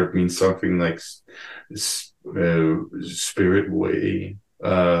word means something like spirit way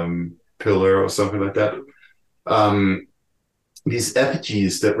pillar or something like that. These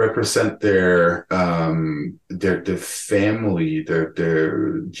effigies that represent their family, their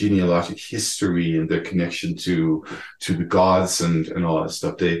genealogic history, and their connection to the gods and all that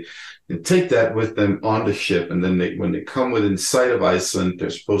stuff. They take that with them on the ship, and then when they come within sight of Iceland,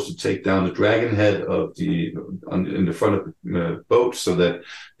 they're supposed to take down the dragon head in the front of the boat so that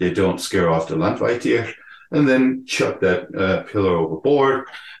they don't scare off the Landvættir, and then chuck that pillar overboard,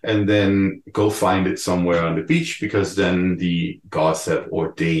 and then go find it somewhere on the beach, because then the gods have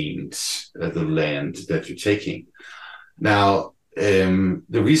ordained the land that you're taking. Now, the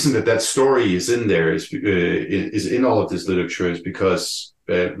reason that story is in there is in all of this literature is because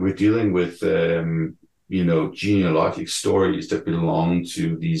we're dealing with genealogic stories that belong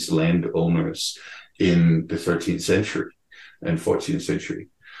to these landowners in the 13th century and 14th century.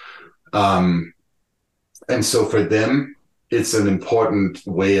 And so for them, it's an important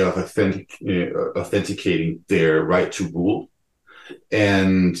way of authenticating their right to rule.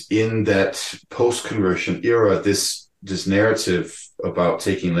 And in that post-conversion era, this narrative about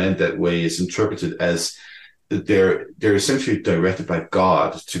taking land that way is interpreted as they're essentially directed by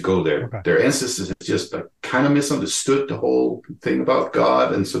God to go there. Okay. Their ancestors have just kind of misunderstood the whole thing about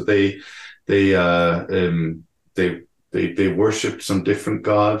God, and so they worshipped some different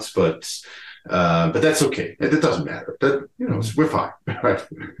gods, but that's okay. It doesn't matter. We're fine, right?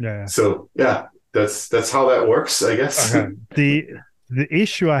 Yeah. So that's how that works, I guess. Okay. The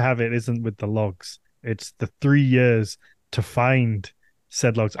issue I have isn't with the logs. It's the 3 years to find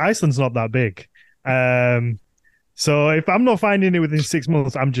said logs. Iceland's not that big. So if I'm not finding it within 6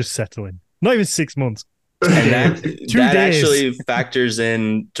 months, I'm just settling. Not even 6 months. And that 2 that days. actually factors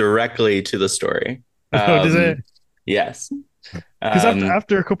in directly to the story. Oh, does it? Yes. Because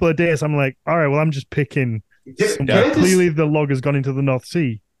after a couple of days, I'm like, all right, well, I'm just picking somewhere. Clearly, the log has gone into the North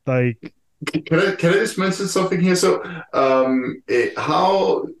Sea. Like, can I just mention something here? So,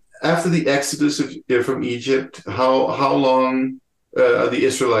 how after the exodus from Egypt, how long are the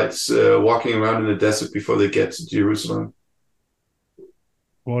Israelites walking around in the desert before they get to Jerusalem?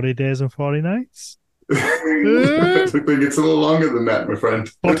 40 days and 40 nights. I think it's a little longer than that, my friend.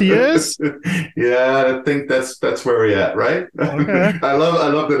 40 years? Yeah, I think that's where we're at, right? Okay. I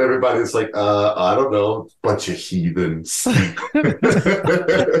love that everybody's like, I don't know, bunch of heathens.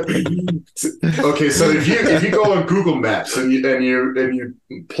 Okay, so if you go on Google Maps and you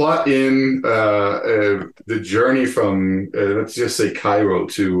plot in the journey from let's just say Cairo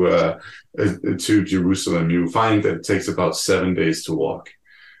to Jerusalem, you find that it takes about 7 days to walk,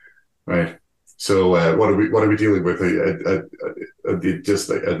 right? So what are we dealing with? The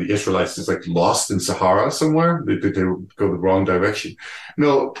Israelites just like lost in Sahara somewhere? Did they go the wrong direction?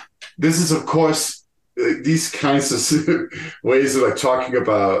 No, this is of course these kinds of ways of like talking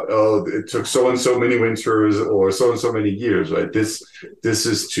about it took so and so many winters or so and so many years, right? This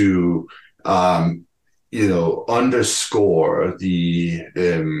is to underscore the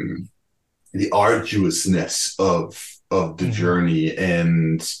arduousness of the journey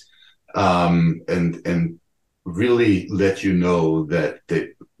and really let you know that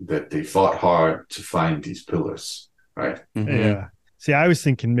they fought hard to find these pillars, right? Mm-hmm. Yeah. See, I was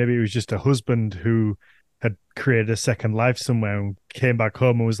thinking maybe it was just a husband who had created a second life somewhere and came back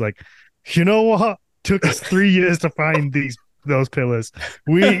home and was like, you know what? Took us 3 years to find those pillars.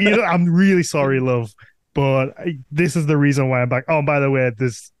 I'm really sorry, love, but this is the reason why I'm back. Oh, by the way,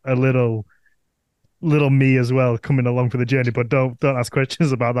 there's a little me as well coming along for the journey, but don't ask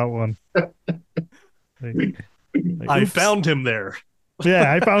questions about that one. I found him there.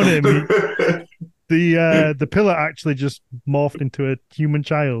 Yeah, I found him. The pillar actually just morphed into a human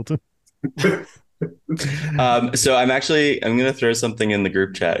child. So I'm going to throw something in the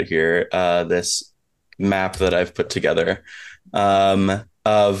group chat here. This map that I've put together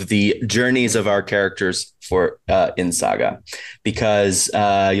of the journeys of our characters for in Saga, because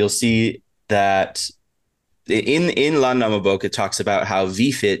you'll see that in Landnámabók it talks about how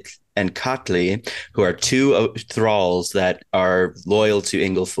Vífit and Katli, who are two thralls that are loyal to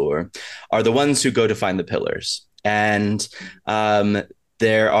Ingolfur, are the ones who go to find the pillars. And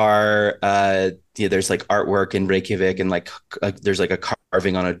there are there's like artwork in Reykjavik, and like there's like a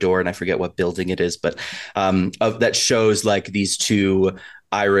carving on a door, and I forget what building it is, but that shows like these two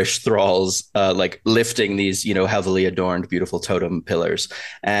Irish thralls like lifting these heavily adorned beautiful totem pillars.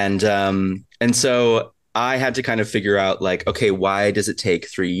 And so I had to kind of figure out like, okay, why does it take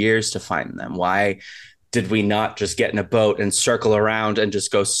 3 years to find them? Why did we not just get in a boat and circle around and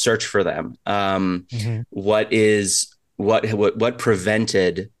just go search for them? What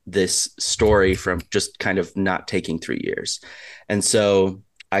prevented this story from just kind of not taking 3 years? And so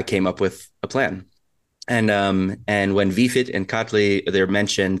I came up with a plan. And when Vífit and Katli, they're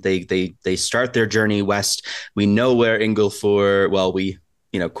mentioned, they start their journey west. We know where Ingolfur, well, we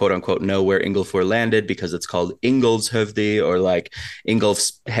quote unquote know where Ingolfur landed because it's called Ingolfshöfði, or like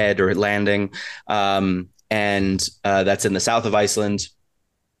Ingolf's head or landing. And that's in the south of Iceland.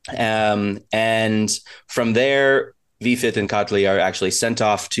 And from there, Vífit and Katli are actually sent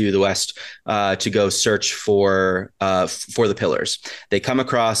off to the west to go search for the pillars. They come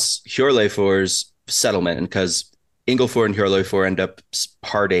across Hjörleifur's settlement, because Ingolfur and Hjörleifur end up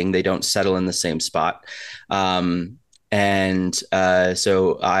parting. They don't settle in the same spot. So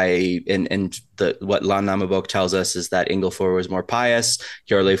what Landnámabók tells us is that Ingolfur was more pious.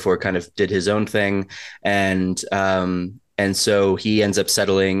 Hjörleifur kind of did his own thing, and so he ends up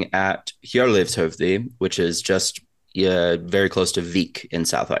settling at Hjörleifshöfði, which is just very close to Vík in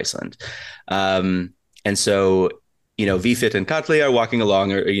South Iceland. And so Vífit and Katli are walking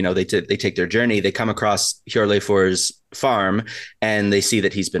along, or they take their journey. They come across Hjörleifur's farm, and they see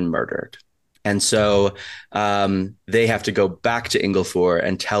that he's been murdered. And so they have to go back to Ingolfur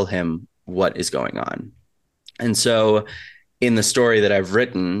and tell him what is going on. And so in the story that I've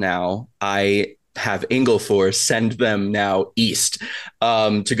written now, I have Ingolfur send them now east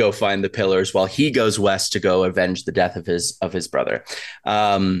to go find the pillars, while he goes west to go avenge the death of his brother.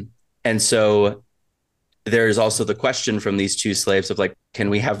 And so there's also the question from these two slaves of like,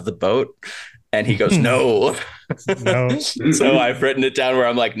 can we have the boat? And he goes, no. No. So I've written it down where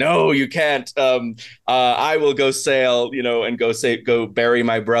I'm like, no, you can't. I will go sail, and go bury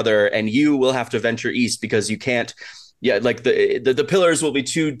my brother, and you will have to venture east because you can't. Yeah, like the pillars will be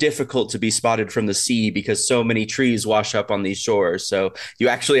too difficult to be spotted from the sea because so many trees wash up on these shores. So you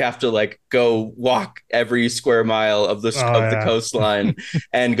actually have to like go walk every square mile of the coastline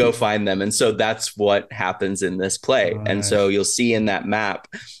and go find them. And so that's what happens in this play. And so you'll see in that map,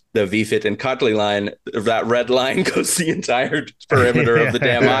 the Vifit and Kotley line, that red line goes the entire perimeter of the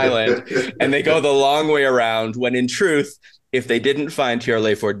damn island, and they go the long way around, when in truth, if they didn't find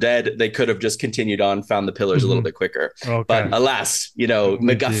Tjarleifur dead, they could have just continued on, found the pillars a little bit quicker. Okay. But alas,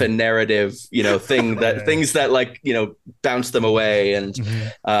 MacGuffin narrative, things that like, bounce them away. And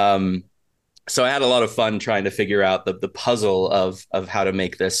so I had a lot of fun trying to figure out the puzzle of how to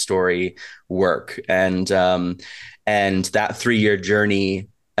make this story work. And that 3-year journey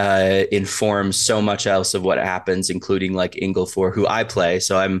informs so much else of what happens, including like Ingolfor, who I play.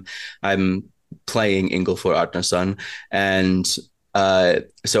 So I'm playing Ingolfor Arnason, and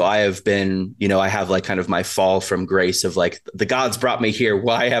so I have been, I have like kind of my fall from grace of like, the gods brought me here,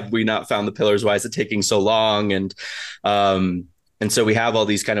 why have we not found the pillars, why is it taking so long? And so we have all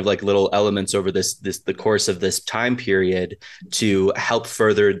these kind of like little elements over the course of this time period to help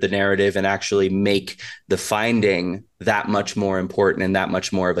further the narrative and actually make the finding that much more important and that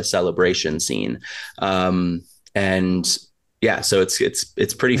much more of a celebration scene. And yeah, so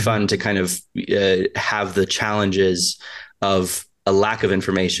it's pretty fun to kind of have the challenges of a lack of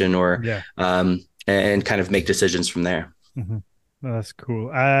information and kind of make decisions from there. Mm-hmm. Oh, that's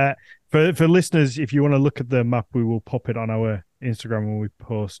cool. For listeners, if you want to look at the map, we will pop it on our Instagram when we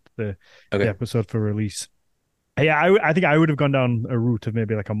post the episode for release. Yeah, I think I would have gone down a route of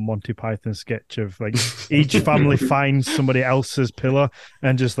maybe like a Monty Python sketch of like each family finds somebody else's pillar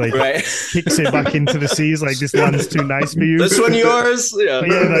and just like kicks it back into the seas. Like, this land's too nice for you. This one yours? Yeah,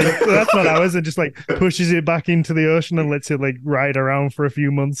 like, that's not ours. And just like pushes it back into the ocean and lets it like ride around for a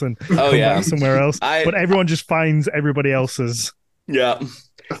few months and come back somewhere else. But everyone just finds everybody else's. Yeah.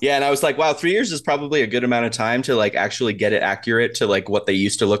 Yeah, and I was like, wow, 3 years is probably a good amount of time to like actually get it accurate to like what they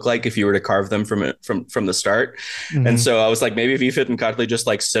used to look like if you were to carve them from the start. Mm-hmm. And so I was like, maybe Vifit and Kotley just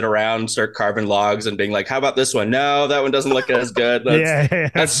like sit around, start carving logs and being like, how about this one? No, that one doesn't look as good.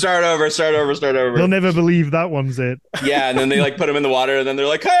 Let's start over. They'll never believe that one's it. Yeah, and then they like put them in the water and then they're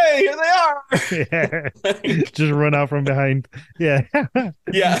like, hey, here they are. Just run out from behind. Yeah.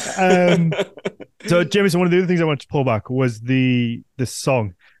 Yeah. So Jameson, one of the other things I wanted to pull back was the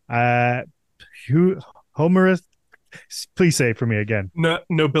song. Homerus, please say it for me again. No,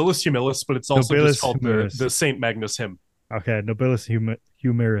 Nobilis Humilis, but it's also Nobilis just called the Saint Magnus hymn. Okay, Nobilis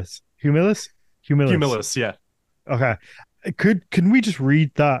Humilis. Humilis, yeah. Okay. Can we just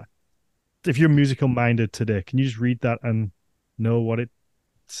read that? If you're musical minded today, can you just read that and know what it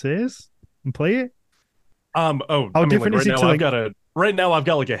says and play it? How different is it to right now I've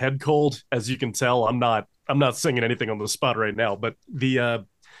got like a head cold, as you can tell. I'm not singing anything on the spot right now, but the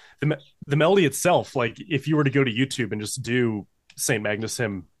melody itself, like if you were to go to YouTube and just do Saint Magnus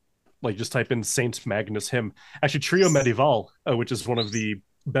hymn, like just type in Saint Magnus hymn, actually Trio Medieval, which is one of the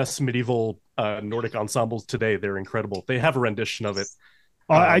best medieval Nordic ensembles today. They're incredible. They have a rendition of it.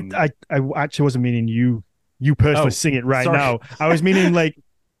 I actually wasn't meaning you personally sing it right now. I was meaning like,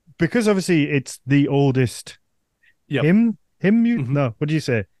 because obviously it's the oldest hymn music. Mm-hmm. No, what did you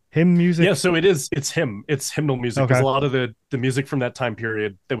say? Hymn music? Yeah, so it's hymnal music, because a lot of the music from that time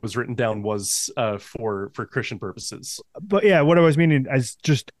period that was written down was for Christian purposes. But yeah, what I was meaning is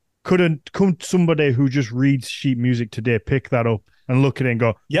just couldn't somebody who just reads sheet music today pick that up and look at it and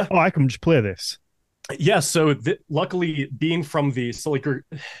go, oh, I can just play this. Yeah, so luckily being from the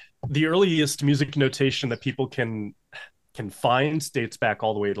earliest music notation that people can find dates back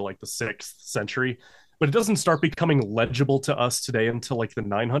all the way to like the 6th century. But it doesn't start becoming legible to us today until like the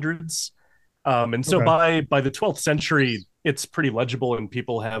 900s. And so by the 12th century, it's pretty legible, and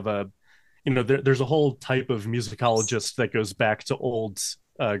people have there's a whole type of musicologist that goes back to old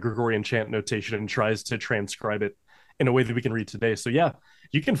Gregorian chant notation and tries to transcribe it in a way that we can read today. So yeah,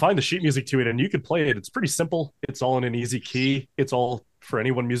 you can find the sheet music to it and you could play it. It's pretty simple. It's all in an easy key. It's all, for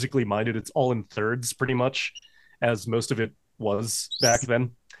anyone musically minded, it's all in thirds pretty much, as most of it was back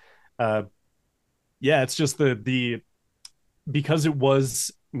then. Yeah, it's just because it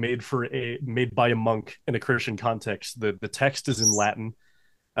was made by a monk in a Christian context. The text is in Latin,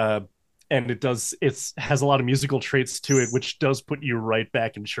 and it has a lot of musical traits to it, which does put you right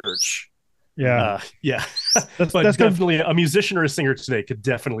back in church. Yeah, yeah. But that's definitely a musician or a singer today could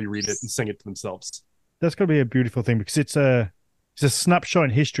definitely read it and sing it to themselves. That's going to be a beautiful thing, because it's a snapshot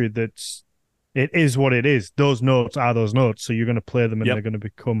in history that's it is what it is. Those notes are those notes. So you're going to play them and they're going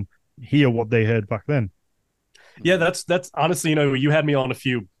to hear what they heard back then. Yeah, that's honestly, you had me on a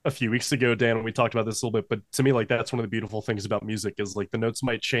few weeks ago, Dan, and we talked about this a little bit, but to me, like, that's one of the beautiful things about music is like the notes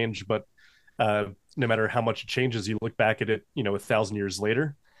might change, but no matter how much it changes, you look back at it, 1,000 years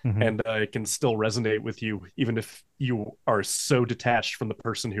later, and it can still resonate with you, even if you are so detached from the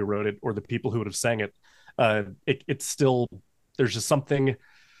person who wrote it or the people who would have sang it. It's still, there's just something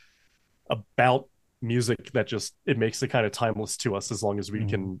about music that just, it makes it kind of timeless to us as long as we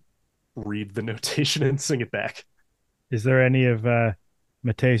can read the notation and sing it back. Is there any of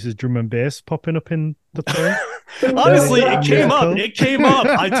Mathias's drum and bass popping up in the play? Honestly, it came up.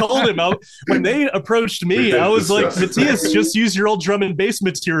 I told him when they approached me, I was like, Mathias, just use your old drum and bass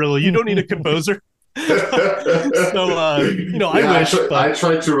material. You don't need a composer. So I wish. I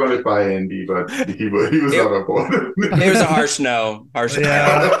tried to run it by Andy, but he was not on board. It was a harsh no.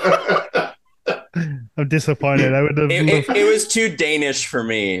 I'm disappointed. I would have. It was too Danish for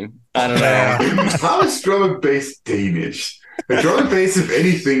me. I don't know. How is drum and bass Danish? The drum and bass, if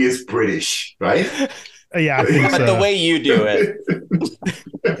anything, is British, right? Yeah, I think but so. The way you do it,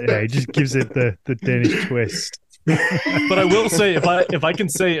 it just gives it the Danish twist. But I will say, if I can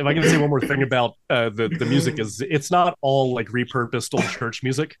say one more thing about the music, is it's not all like repurposed old church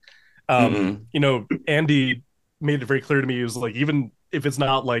music. Andy made it very clear to me. He was like, even if it's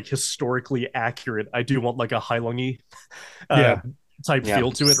not like historically accurate, I do want like a Hailungi type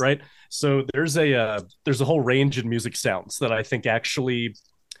feel to it, right? So there's a whole range in music sounds that I think actually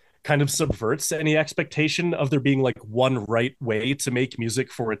kind of subverts any expectation of there being like one right way to make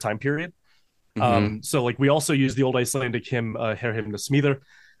music for a time period. So like we also use the old Icelandic hymn Her himna smiður.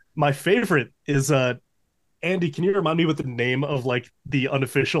 My favorite is Andy, can you remind me what the name of like the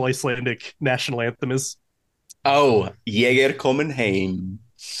unofficial Icelandic national anthem is? Oh, Ég komin heim.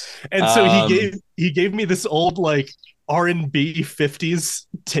 And so he gave me this old like R&B 50s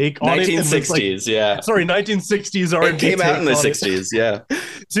take on 1960s, it. Sorry, 1960s R&B. It came out in the 60s,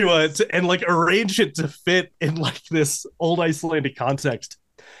 to and like arrange it to fit in like this old Icelandic context.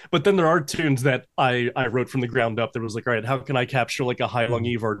 But then there are tunes that I wrote from the ground up. There was like, all right, how can I capture like a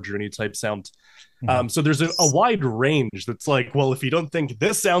Hailungi Vardruni type sound? So there's a wide range that's like, well, if you don't think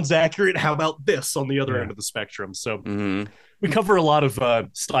this sounds accurate, how about this on the other end of the spectrum? So we cover a lot of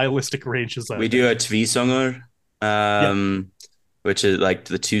stylistic ranges. We do a tvísöngr, which is like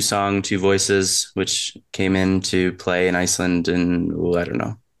the two voices, which came into play in Iceland in, I don't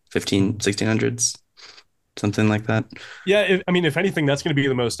know, 1600s. Something like that. Yeah, if anything, that's going to be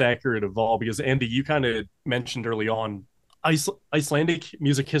the most accurate of all, because Andy, you kind of mentioned early on, Icelandic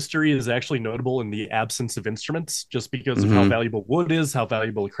music history is actually notable in the absence of instruments, just because of how valuable wood is, how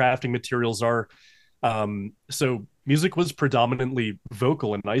valuable crafting materials are. So music was predominantly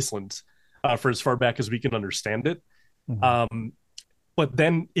vocal in Iceland for as far back as we can understand it. But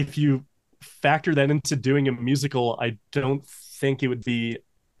then if you factor that into doing a musical, I don't think it would be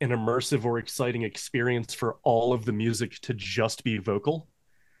an immersive or exciting experience for all of the music to just be vocal.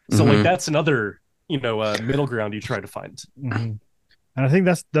 So like that's another middle ground you try to find. And I think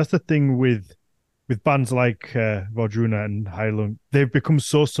that's the thing with bands like Vardruna and Hailung. They've become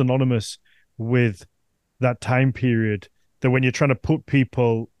so synonymous with that time period that when you're trying to put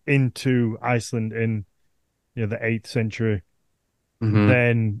people into Iceland in the 8th century,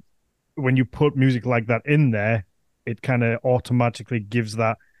 then when you put music like that in there, it kind of automatically gives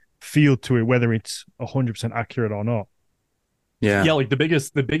that feel to it, whether it's 100% accurate or not. Like the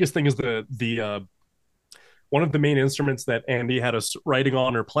biggest thing is the one of the main instruments that Andy had us writing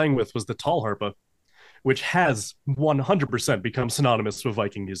on or playing with was the talharpa, which has 100% become synonymous with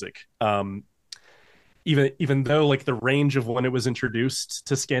Viking music. Even though like the range of when it was introduced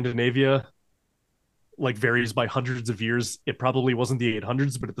to Scandinavia like varies by hundreds of years, it probably wasn't the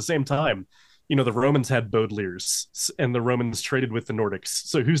 800s, but at the same time, the Romans had bowed lyres and the Romans traded with the Nordics.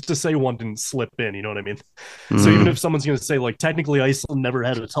 So who's to say one didn't slip in? You know what I mean? So even if someone's going to say like, technically Iceland never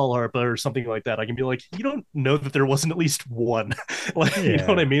had a talharpa or something like that, I can be like, you don't know that there wasn't at least one. You know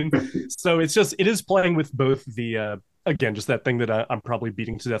what I mean? So it is playing with both the, again, just that thing that I'm probably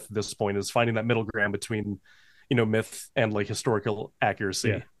beating to death at this point is finding that middle ground between, myth and like historical accuracy.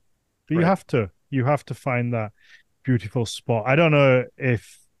 Yeah. But you have to find that beautiful spot. I don't know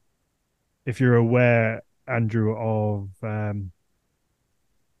if you're aware, Andrew, of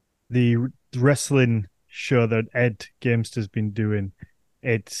the wrestling show that Ed Gamester's been doing.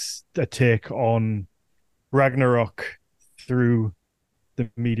 It's a take on Ragnarok through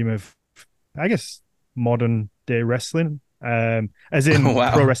the medium of, I guess, modern day wrestling, as in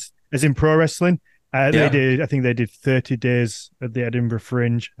pro wrestling. They did. I think they did 30 days at the Edinburgh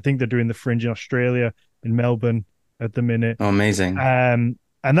Fringe. I think they're doing the Fringe in Australia, in Melbourne at the minute. Oh, amazing. And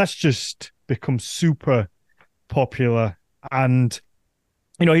that's just become super popular. And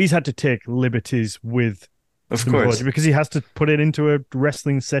he's had to take liberties with, of course, because he has to put it into a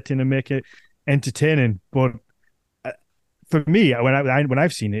wrestling setting and make it entertaining. But for me, when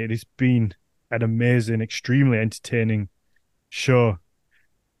I've seen it, it's been an amazing, extremely entertaining show.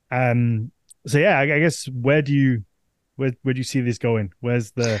 So yeah, I guess where do you see this going?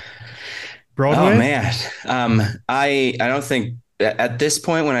 Where's the Broadway? Oh man, I don't think at this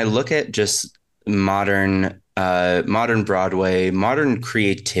point, when I look at just modern Broadway, modern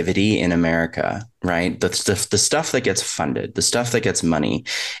creativity in America, right? The stuff that gets funded, the stuff that gets money,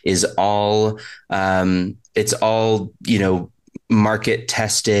 is all it's all market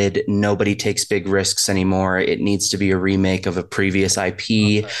tested. Nobody takes big risks anymore. It needs to be a remake of a previous IP.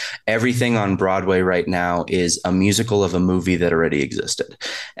 Okay. Everything on Broadway right now is a musical of a movie that already existed.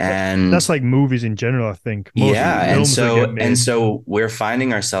 And that's like movies in general, I think. And so we're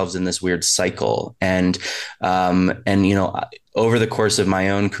finding ourselves in this weird cycle. And over the course of my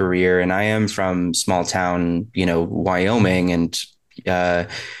own career, and I am from small town, Wyoming, and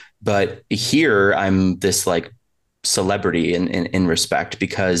but here I'm this like celebrity in respect,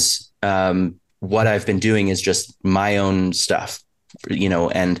 because what I've been doing is just my own stuff,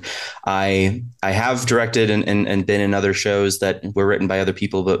 and I have directed and been in other shows that were written by other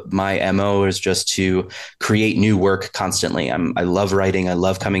people, but my MO is just to create new work constantly. I love writing. I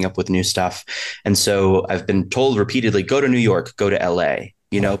love coming up with new stuff. And so I've been told repeatedly, go to New York, go to LA,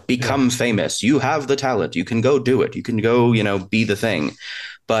 become famous. You have the talent. You can go do it. You can go, be the thing.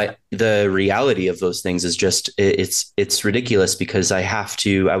 But the reality of those things is just it's ridiculous, because I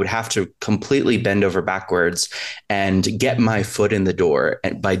would have to completely bend over backwards and get my foot in the door.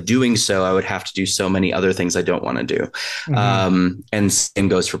 And by doing so, I would have to do so many other things I don't want to do. Mm-hmm. And same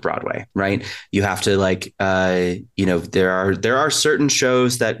goes for Broadway, right? You have to there are certain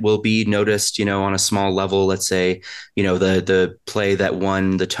shows that will be noticed, on a small level. Let's say, the play that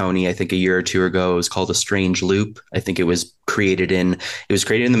won the Tony, I think a year or two ago, was called A Strange Loop. I think it was created in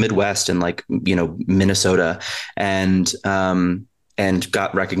the Midwest in Minnesota, and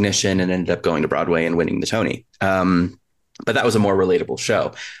got recognition and ended up going to Broadway and winning the Tony. But that was a more relatable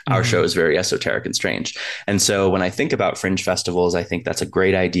show. Our show is very esoteric and strange. And so when I think about fringe festivals, I think that's a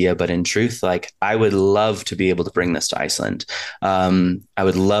great idea. But in truth, I would love to be able to bring this to Iceland. I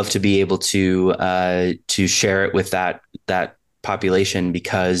would love to be able to share it with that population,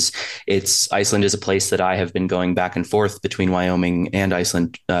 because Iceland is a place that I have been going back and forth between Wyoming and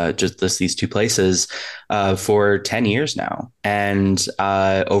Iceland, just these two places, for 10 years now. And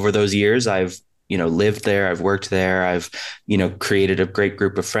over those years, I've lived there, I've worked there, I've created a great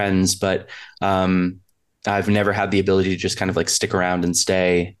group of friends, but I've never had the ability to just kind of stick around and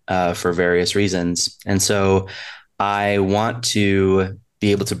stay for various reasons. And so I want to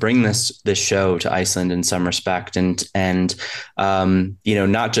be able to bring this show to Iceland in some respect, and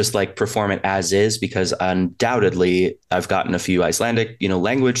not just perform it as is, because undoubtedly I've gotten a few Icelandic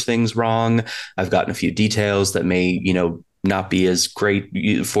language things wrong. I've gotten a few details that may not be as great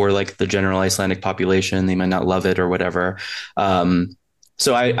for the general Icelandic population. They might not love it or whatever.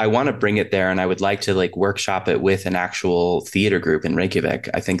 So I want to bring it there, and I would like to workshop it with an actual theater group in Reykjavik.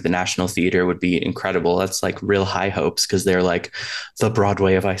 I think the National Theater would be incredible. That's real high hopes, because they're the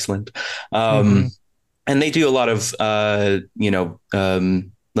Broadway of Iceland. And they do a lot of,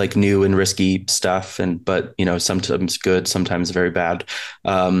 new and risky stuff, but sometimes good, sometimes very bad.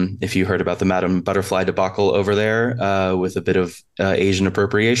 If you heard about the Madame Butterfly debacle over there, with a bit of Asian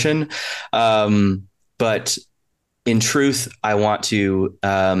appropriation. But in truth, I want to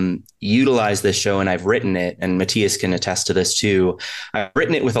utilize this show, and I've written it, and Mathias can attest to this too. I've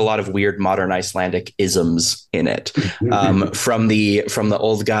written it with a lot of weird modern Icelandic isms in it, from the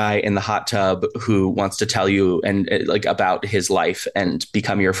old guy in the hot tub who wants to tell you and about his life and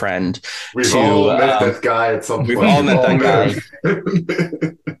become your friend. We've all met that guy at some point. We've all met that guy.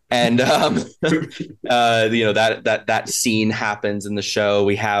 And that scene happens in the show.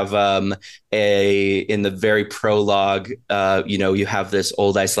 We have in the very prologue, you have this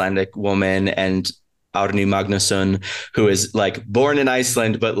old Icelandic woman and Árni Magnusson, who is born in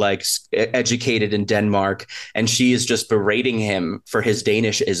Iceland but educated in Denmark, and she is just berating him for his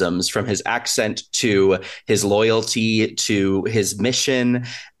Danish isms, from his accent to his loyalty to his mission,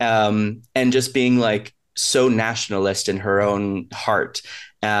 and just being so nationalist in her own heart.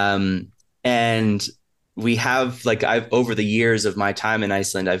 And we have like I've over the years of my time in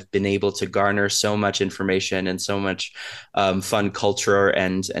Iceland, I've been able to garner so much information and so much fun culture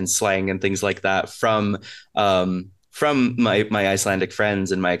and slang and things like that from my Icelandic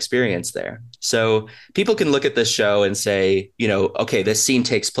friends and my experience there. So people can look at this show and say, you know, okay, this scene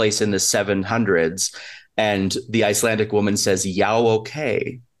takes place in the 700s, and the Icelandic woman says, "Yao,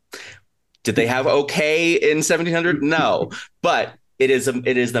 okay." Did they have okay in 1700? No, but it is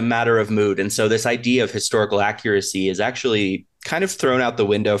the matter of mood. And so this idea of historical accuracy is actually kind of thrown out the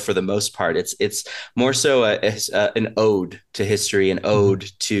window for the most part. It's more so an ode to history, an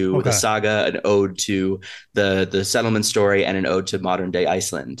ode to the saga, an ode to the settlement story, and an ode to modern day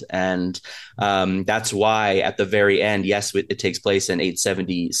Iceland. And that's why at the very end, yes, it takes place in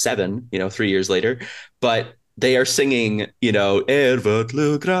 877, 3 years later, but they are singing, which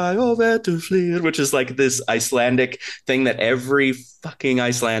is like this Icelandic thing that every fucking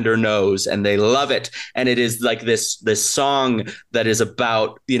Icelander knows, and they love it. And it is like this song that is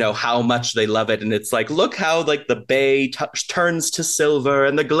about, how much they love it. And it's like, look how like the bay turns to silver,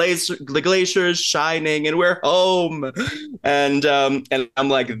 and the glacier is shining, and we're home. And I'm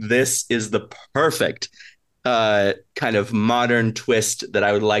like, this is the perfect kind of modern twist that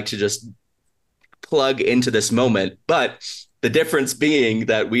I would like to just plug into this moment. But the difference being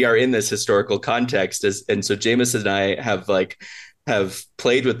that we are in this historical context and so Jameson and I have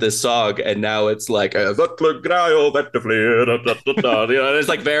played with this song, and now it's like it's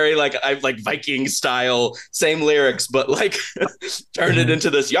like very like I'm like Viking style, same lyrics, but like turn it into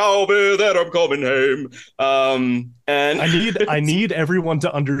this "Y'all be that I'm coming home." And I need everyone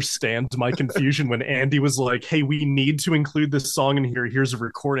to understand my confusion when Andy was like, "Hey, we need to include this song in here. Here's a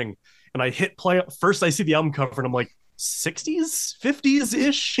recording." And I hit play. First, I see the album cover, and I'm like, 60s, 50s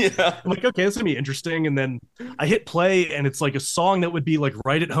ish. Yeah. I'm like, okay, this is gonna be interesting. And then I hit play, and it's like a song that would be like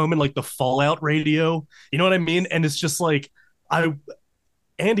right at home in like the Fallout radio. You know what I mean? And it's just like,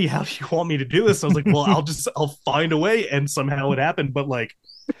 Andy, how do you want me to do this? I was like, well, I'll find a way. And somehow it happened. But like,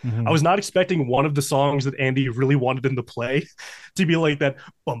 I was not expecting one of the songs that Andy really wanted him to play to be like that.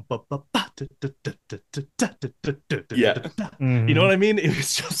 Yeah. You know what I mean? It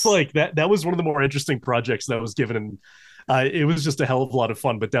was just like that. That was one of the more interesting projects that was given. And it was just a hell of a lot of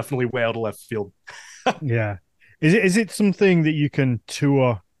fun, but definitely way out of left field. Yeah. Is it something that you can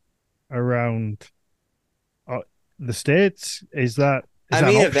tour around the States? Is that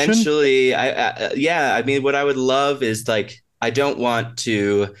eventually, I mean, what I would love is like, I don't want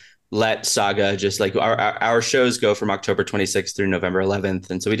to let Saga just like our shows go from October 26th through November 11th.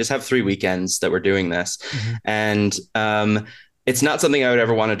 And so we just have 3 weekends that we're doing this. And it's not something I would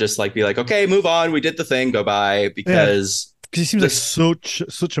ever want to just like be like, okay, move on. We did the thing, go by, because it seems like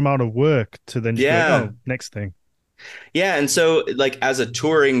such amount of work to then just be like, oh, next thing. Yeah. And so like as a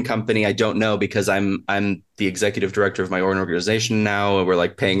touring company, I don't know, because I'm the executive director of my own organization now, and we're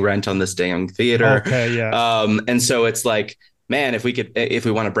like paying rent on this dang theater. Okay, yeah. And so it's like, man, if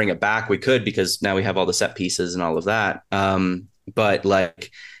we want to bring it back, we could, because now we have all the set pieces and all of that. But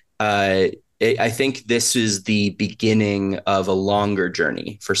like, I think this is the beginning of a longer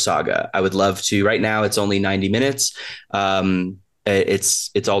journey for Saga. I would love to. Right now, it's only 90 minutes.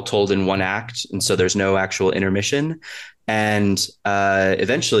 It's all told in one act, and so there's no actual intermission. And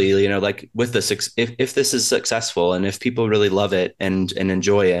eventually, like with this, if this is successful, and if people really love it and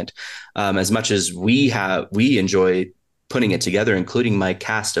enjoy it, as much as we enjoy putting it together, including my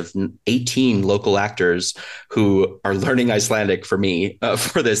cast of 18 local actors who are learning Icelandic for me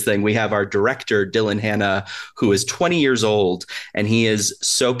for this thing. We have our director, Dylan Hanna, who is 20 years old, and he is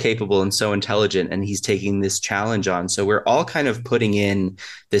so capable and so intelligent, and he's taking this challenge on. So we're all kind of putting in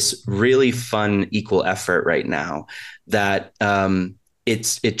this really fun, equal effort right now that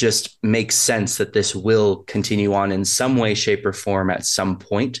it just makes sense that this will continue on in some way, shape, or form at some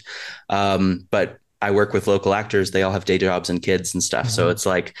point. But I work with local actors. They all have day jobs and kids and stuff. So it's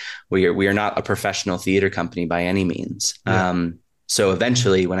like we are not a professional theater company by any means. Yeah. So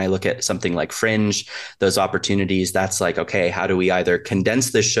eventually, when I look at something like Fringe, those opportunities, that's like, okay, how do we either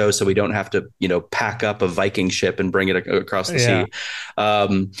condense this show so we don't have to, pack up a Viking ship and bring it across the sea?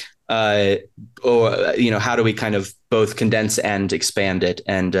 Or, how do we kind of both condense and expand it?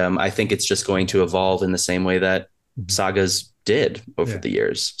 And I think it's just going to evolve in the same way that Sagas did over the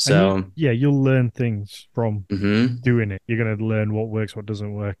years. So you'll learn things from doing it. You're going to learn what works, what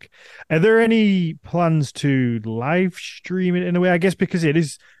doesn't work. Are there any plans to live stream it in a way? I guess because it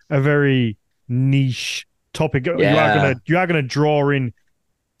is a very niche topic. You are going to draw in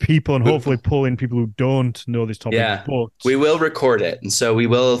people and hopefully pull in people who don't know this topic. Yeah, but we will record it, and so we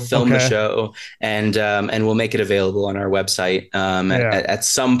will film the show, and we'll make it available on our website at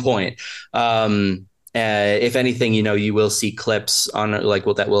some point. if anything, you will see clips on that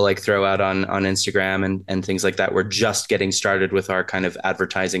we'll like throw out on Instagram and things like that. We're just getting started with our kind of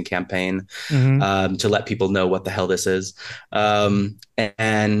advertising campaign to let people know what the hell this is.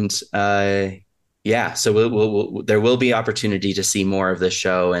 Yeah, so there will be opportunity to see more of this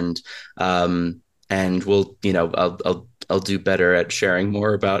show, and we'll, I'll do better at sharing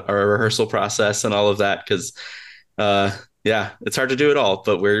more about our rehearsal process and all of that, because yeah, it's hard to do it all,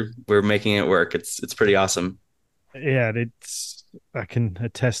 but we're making it work. It's pretty awesome. Yeah, I can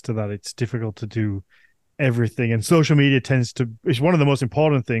attest to that. It's difficult to do everything, and social media it's one of the most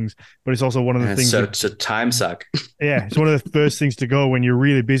important things, but it's also one of the things. So it's a time suck. Yeah, it's one of the first things to go when you're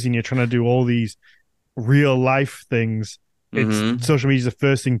really busy and you're trying to do all these real life things. It's social media is the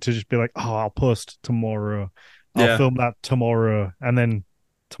first thing to just be like, oh, I'll post tomorrow. I'll film that tomorrow, and then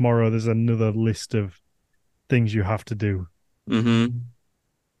tomorrow there's another list of things you have to do.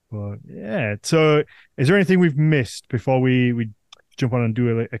 But yeah, so is there anything we've missed before we jump on and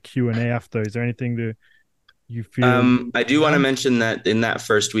do a Q&A after? Is there anything that you feel? I do want to mention that in that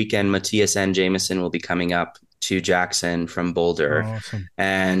first weekend, Mathias and Jameson will be coming up to Jackson from Boulder. Awesome.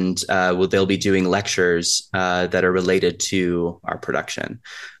 And they'll be doing lectures that are related to our production.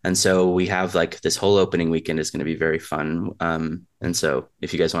 And so we have like this whole opening weekend is going to be very fun. And so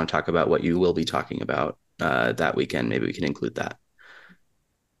if you guys want to talk about what you will be talking about that weekend, maybe we can include that.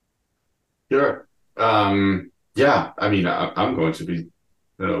 Sure. Yeah, I mean, I'm going to be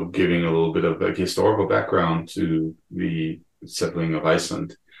giving a little bit of a historical background to the settling of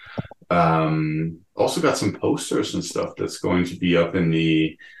Iceland. Also got some posters and stuff that's going to be up in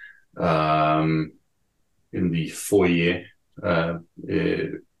the foyer at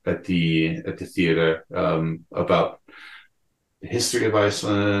the theater about the history of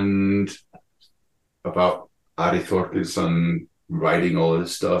Iceland, about Ari Thorkelsson writing all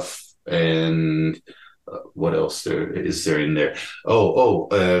this stuff, and what else is there in there?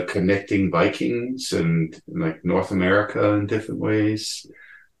 Connecting Vikings and like North America in different ways,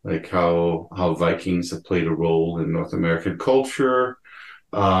 like how Vikings have played a role in North American culture,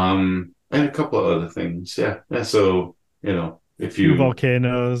 and a couple of other things. Yeah. So if you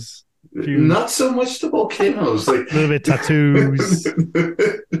volcanoes. Not so much the volcanoes, like a little bit tattoos.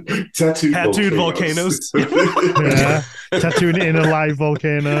 Tattooed volcanoes. Yeah, tattooed in a live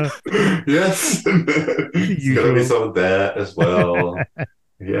volcano. Yes, it's gotta be some of that as well.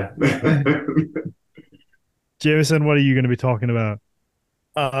 Yeah. Jameson, what are you going to be talking about?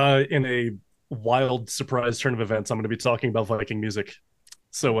 In a wild surprise turn of events, I'm going to be talking about Viking music.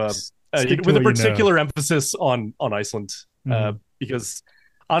 So, with a particular emphasis on Iceland, because.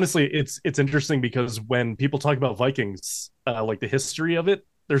 Honestly, it's interesting because when people talk about Vikings, like the history of it,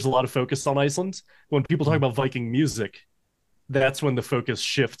 there's a lot of focus on Iceland. When people talk about Viking music, that's when the focus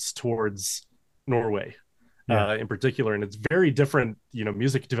shifts towards Norway, in particular. And it's very different.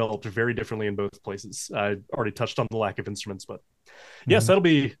 Music developed very differently in both places. I already touched on the lack of instruments, but yes, that'll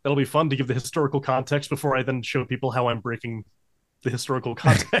be fun to give the historical context before I then show people how I'm breaking the historical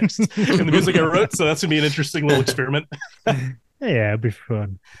context in the music I wrote. So that's gonna be an interesting little experiment. Yeah, it'll be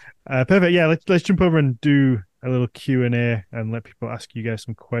fun. Perfect. Yeah, let's jump over and do a little Q&A and let people ask you guys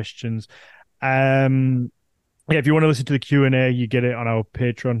some questions. Yeah, if you want to listen to the Q&A, you get it on our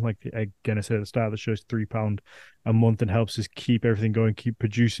Patreon. Like again, I said at the start of the show, it's £3 a month and helps us keep everything going, keep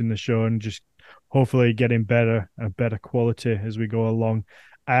producing the show, and just hopefully getting better and better quality as we go along.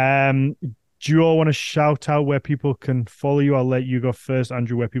 Do you all want to shout out where people can follow you? I'll let you go first,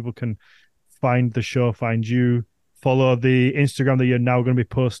 Andrew, where people can find the show, find you. Follow the Instagram that you're now going to be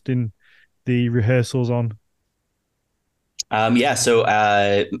posting the rehearsals on. So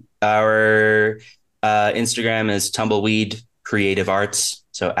our Instagram is Tumbleweed Creative Arts.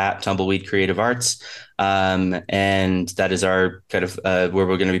 So at Tumbleweed Creative Arts. And that is our kind of where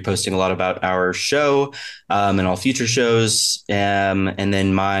we're going to be posting a lot about our show and all future shows. And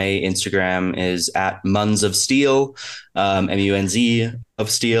then my Instagram is at Munz of Steel, MUNZ of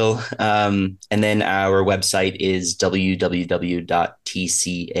Steel. And then our website is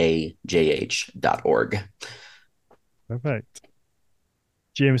www.tcajh.org. Perfect.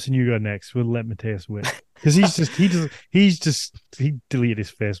 Jameson, you go next. We'll let Mathias win because he deleted his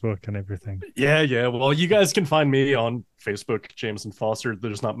Facebook and everything. Yeah. Well, you guys can find me on Facebook, Jameson Foster.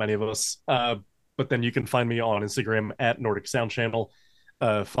 There's not many of us, but then you can find me on Instagram at Nordic Sound Channel.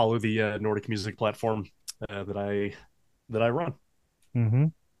 Follow the Nordic music platform that I run.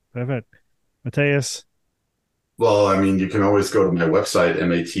 Perfect. Mathias. Well, I mean, you can always go to my website,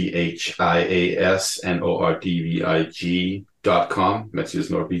 MathiasNordvig.com,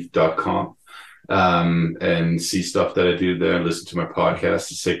 MathiasNordvig.com. and see stuff that I do there. Listen to my podcast,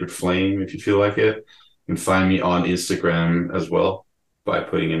 The Sacred Flame, if you feel like it. You can find me on Instagram as well by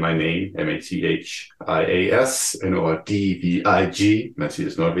putting in my name, Mathias, Nordvig,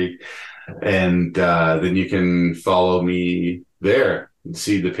 Mathias Nordvig. And then you can follow me there and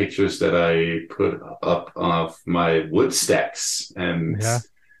see the pictures that I put up of my wood stacks. And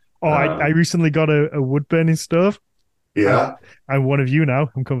I recently got a wood burning stove. Yeah. I'm one of you now.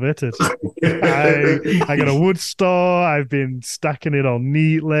 I'm converted. I got a wood store. I've been stacking it all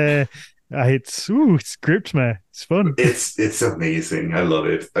neatly. It's gripped me. It's fun. It's amazing. I love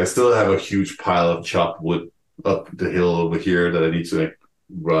it. I still have a huge pile of chopped wood up the hill over here that I need to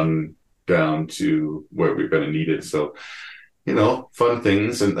run down to where we're going to need it. So, fun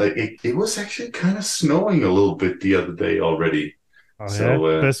things. And it was actually kind of snowing a little bit the other day already. Oh,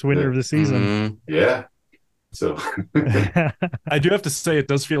 so, best winter of the season. Yeah. So I do have to say, it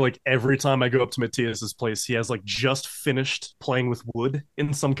does feel like every time I go up to Matthias's place, he has just finished playing with wood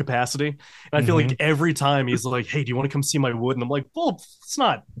in some capacity. And I feel like every time he's like, "Hey, do you want to come see my wood?" And I'm like, "Well, it's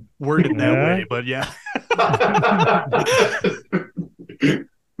not worded that way, but yeah."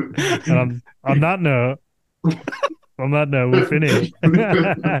 And on that note, we'll finish.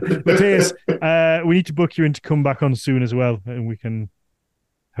 Matthias, we need to book you in to come back on soon as well, and we can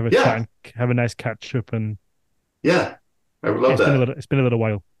have a chat and have a nice catch up. And yeah, I would love that. It's been a little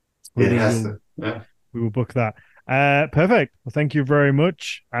while. We will book that. Perfect. Well, thank you very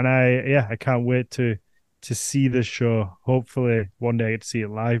much. And I can't wait to see the show. Hopefully one day I get to see it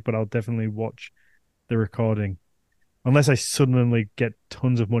live, but I'll definitely watch the recording. Unless I suddenly get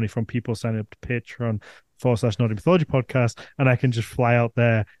tons of money from people signing up to Patreon/Nordic Mythology Podcast, and I can just fly out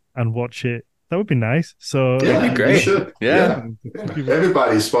there and watch it. That would be nice. So that'd be great. Yeah.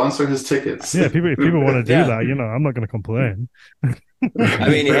 Everybody sponsor his tickets. Yeah, people want to do that. I'm not going to complain. I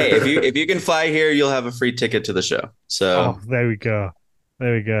mean, hey, if you can fly here, you'll have a free ticket to the show. So there we go.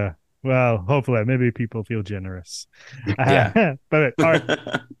 Well, hopefully, maybe people feel generous. Yeah. But all right.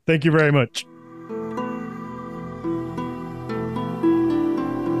 Thank you very much.